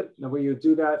diameters of it. And the way you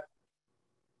do that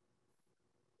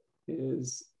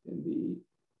is in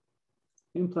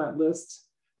the implant list.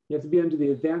 You have to be under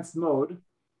the advanced mode,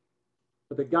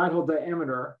 but the guide hole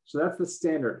diameter, so that's the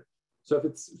standard. So if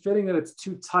it's fitting that it's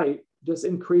too tight, just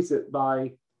increase it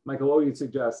by, Michael, what would you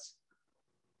suggest?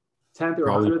 10th or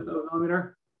 100th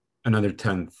millimeter? Another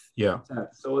 10th, yeah.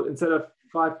 10th. So instead of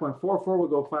 5.44, we'll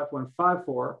go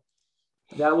 5.54.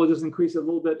 That will just increase it a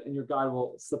little bit and your guide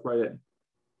will slip right in.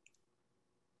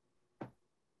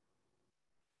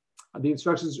 The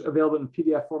instructions are available in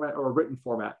PDF format or a written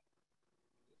format.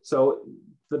 So to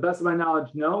the best of my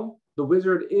knowledge, no, the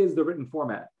wizard is the written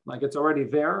format. Like it's already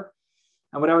there.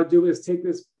 And what I would do is take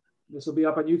this will be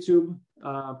up on YouTube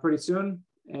pretty soon.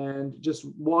 and just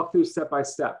walk through step by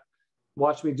step.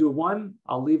 Watch me do one.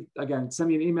 I'll leave, again, send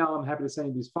me an email. I'm happy to send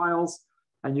you these files.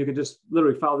 And you can just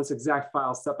literally follow this exact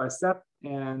file step by step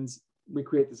and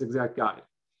recreate this exact guide.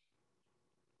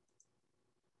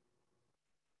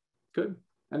 Good.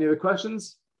 Any other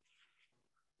questions?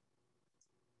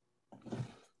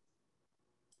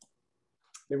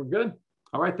 Okay, we're good.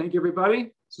 All right. Thank you,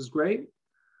 everybody. This is great.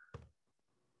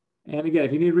 And again,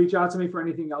 if you need to reach out to me for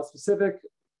anything else specific,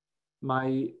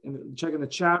 check in the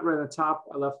chat right at the top.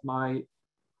 I left my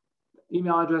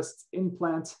email address,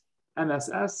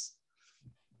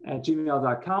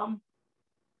 implantmss@gmail.com.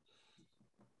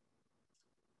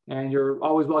 And you're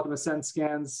always welcome to send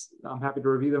scans. I'm happy to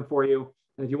review them for you.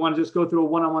 And if you want to just go through a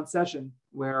one-on-one session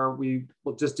where we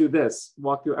will just do this,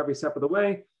 walk through every step of the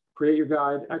way, create your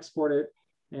guide, export it,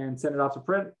 and send it off to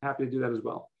print, happy to do that as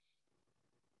well.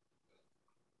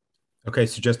 Okay,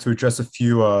 so just to address a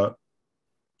few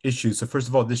issues. So first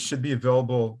of all, this should be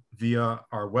available via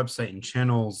our website and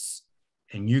channels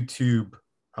and YouTube,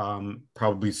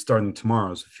 probably starting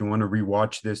tomorrow. So if you want to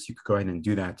rewatch this, you could go ahead and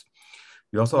do that.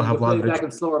 We also have a lot of playback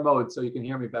in slower mode so you can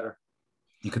hear me better.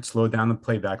 You could slow down the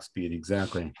playback speed,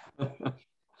 exactly.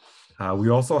 We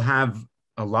also have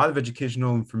a lot of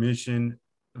educational information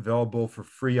available for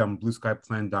free on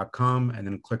blueskyplan.com, and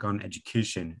then click on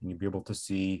education, and you'll be able to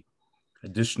see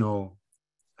additional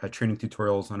training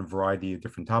tutorials on a variety of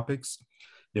different topics.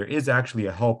 There is actually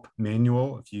a help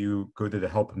manual. If you go to the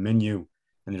help menu,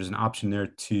 and there's an option there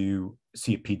to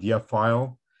see a PDF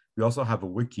file. We also have a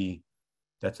wiki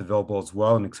that's available as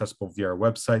well and accessible via our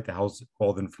website that has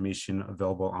all the information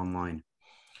available online.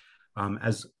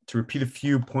 As to repeat a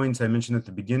few points I mentioned at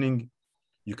the beginning,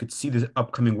 you could see the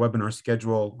upcoming webinar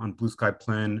schedule on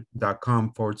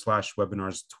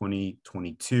blueskyplan.com/webinars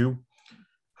 2022.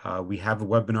 We have a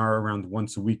webinar around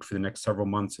once a week for the next several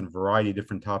months on a variety of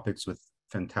different topics with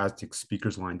fantastic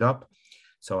speakers lined up.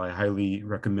 So I highly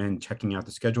recommend checking out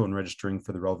the schedule and registering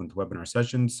for the relevant webinar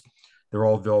sessions. They're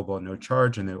all available at no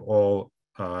charge, and they all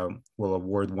will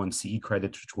award 1 CE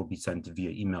credit, which will be sent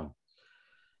via email.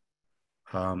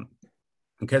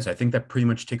 Okay, so I think that pretty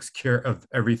much takes care of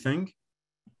everything.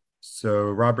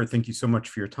 So Robert, thank you so much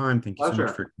for your time. Thank you so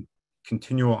much for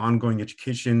continual ongoing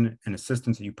education and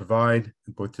assistance that you provide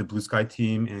both to the Blue Sky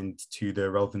team and to the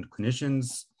relevant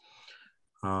clinicians.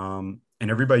 And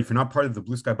everybody, if you're not part of the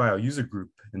Blue Sky Bio user group,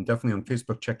 and definitely on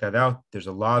Facebook, check that out. There's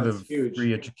a lot of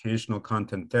free educational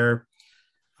content there.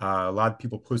 A lot of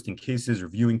people posting cases,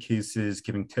 reviewing cases,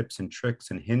 giving tips and tricks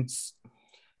and hints.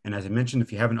 And as I mentioned,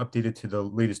 if you haven't updated to the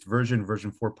latest version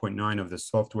 4.9 of the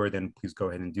software, then please go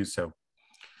ahead and do so.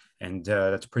 And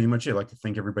that's pretty much it. I'd like to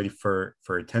thank everybody for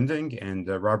attending. And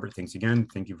Robert, thanks again.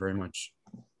 Thank you very much.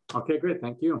 Okay, great.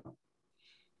 Thank you.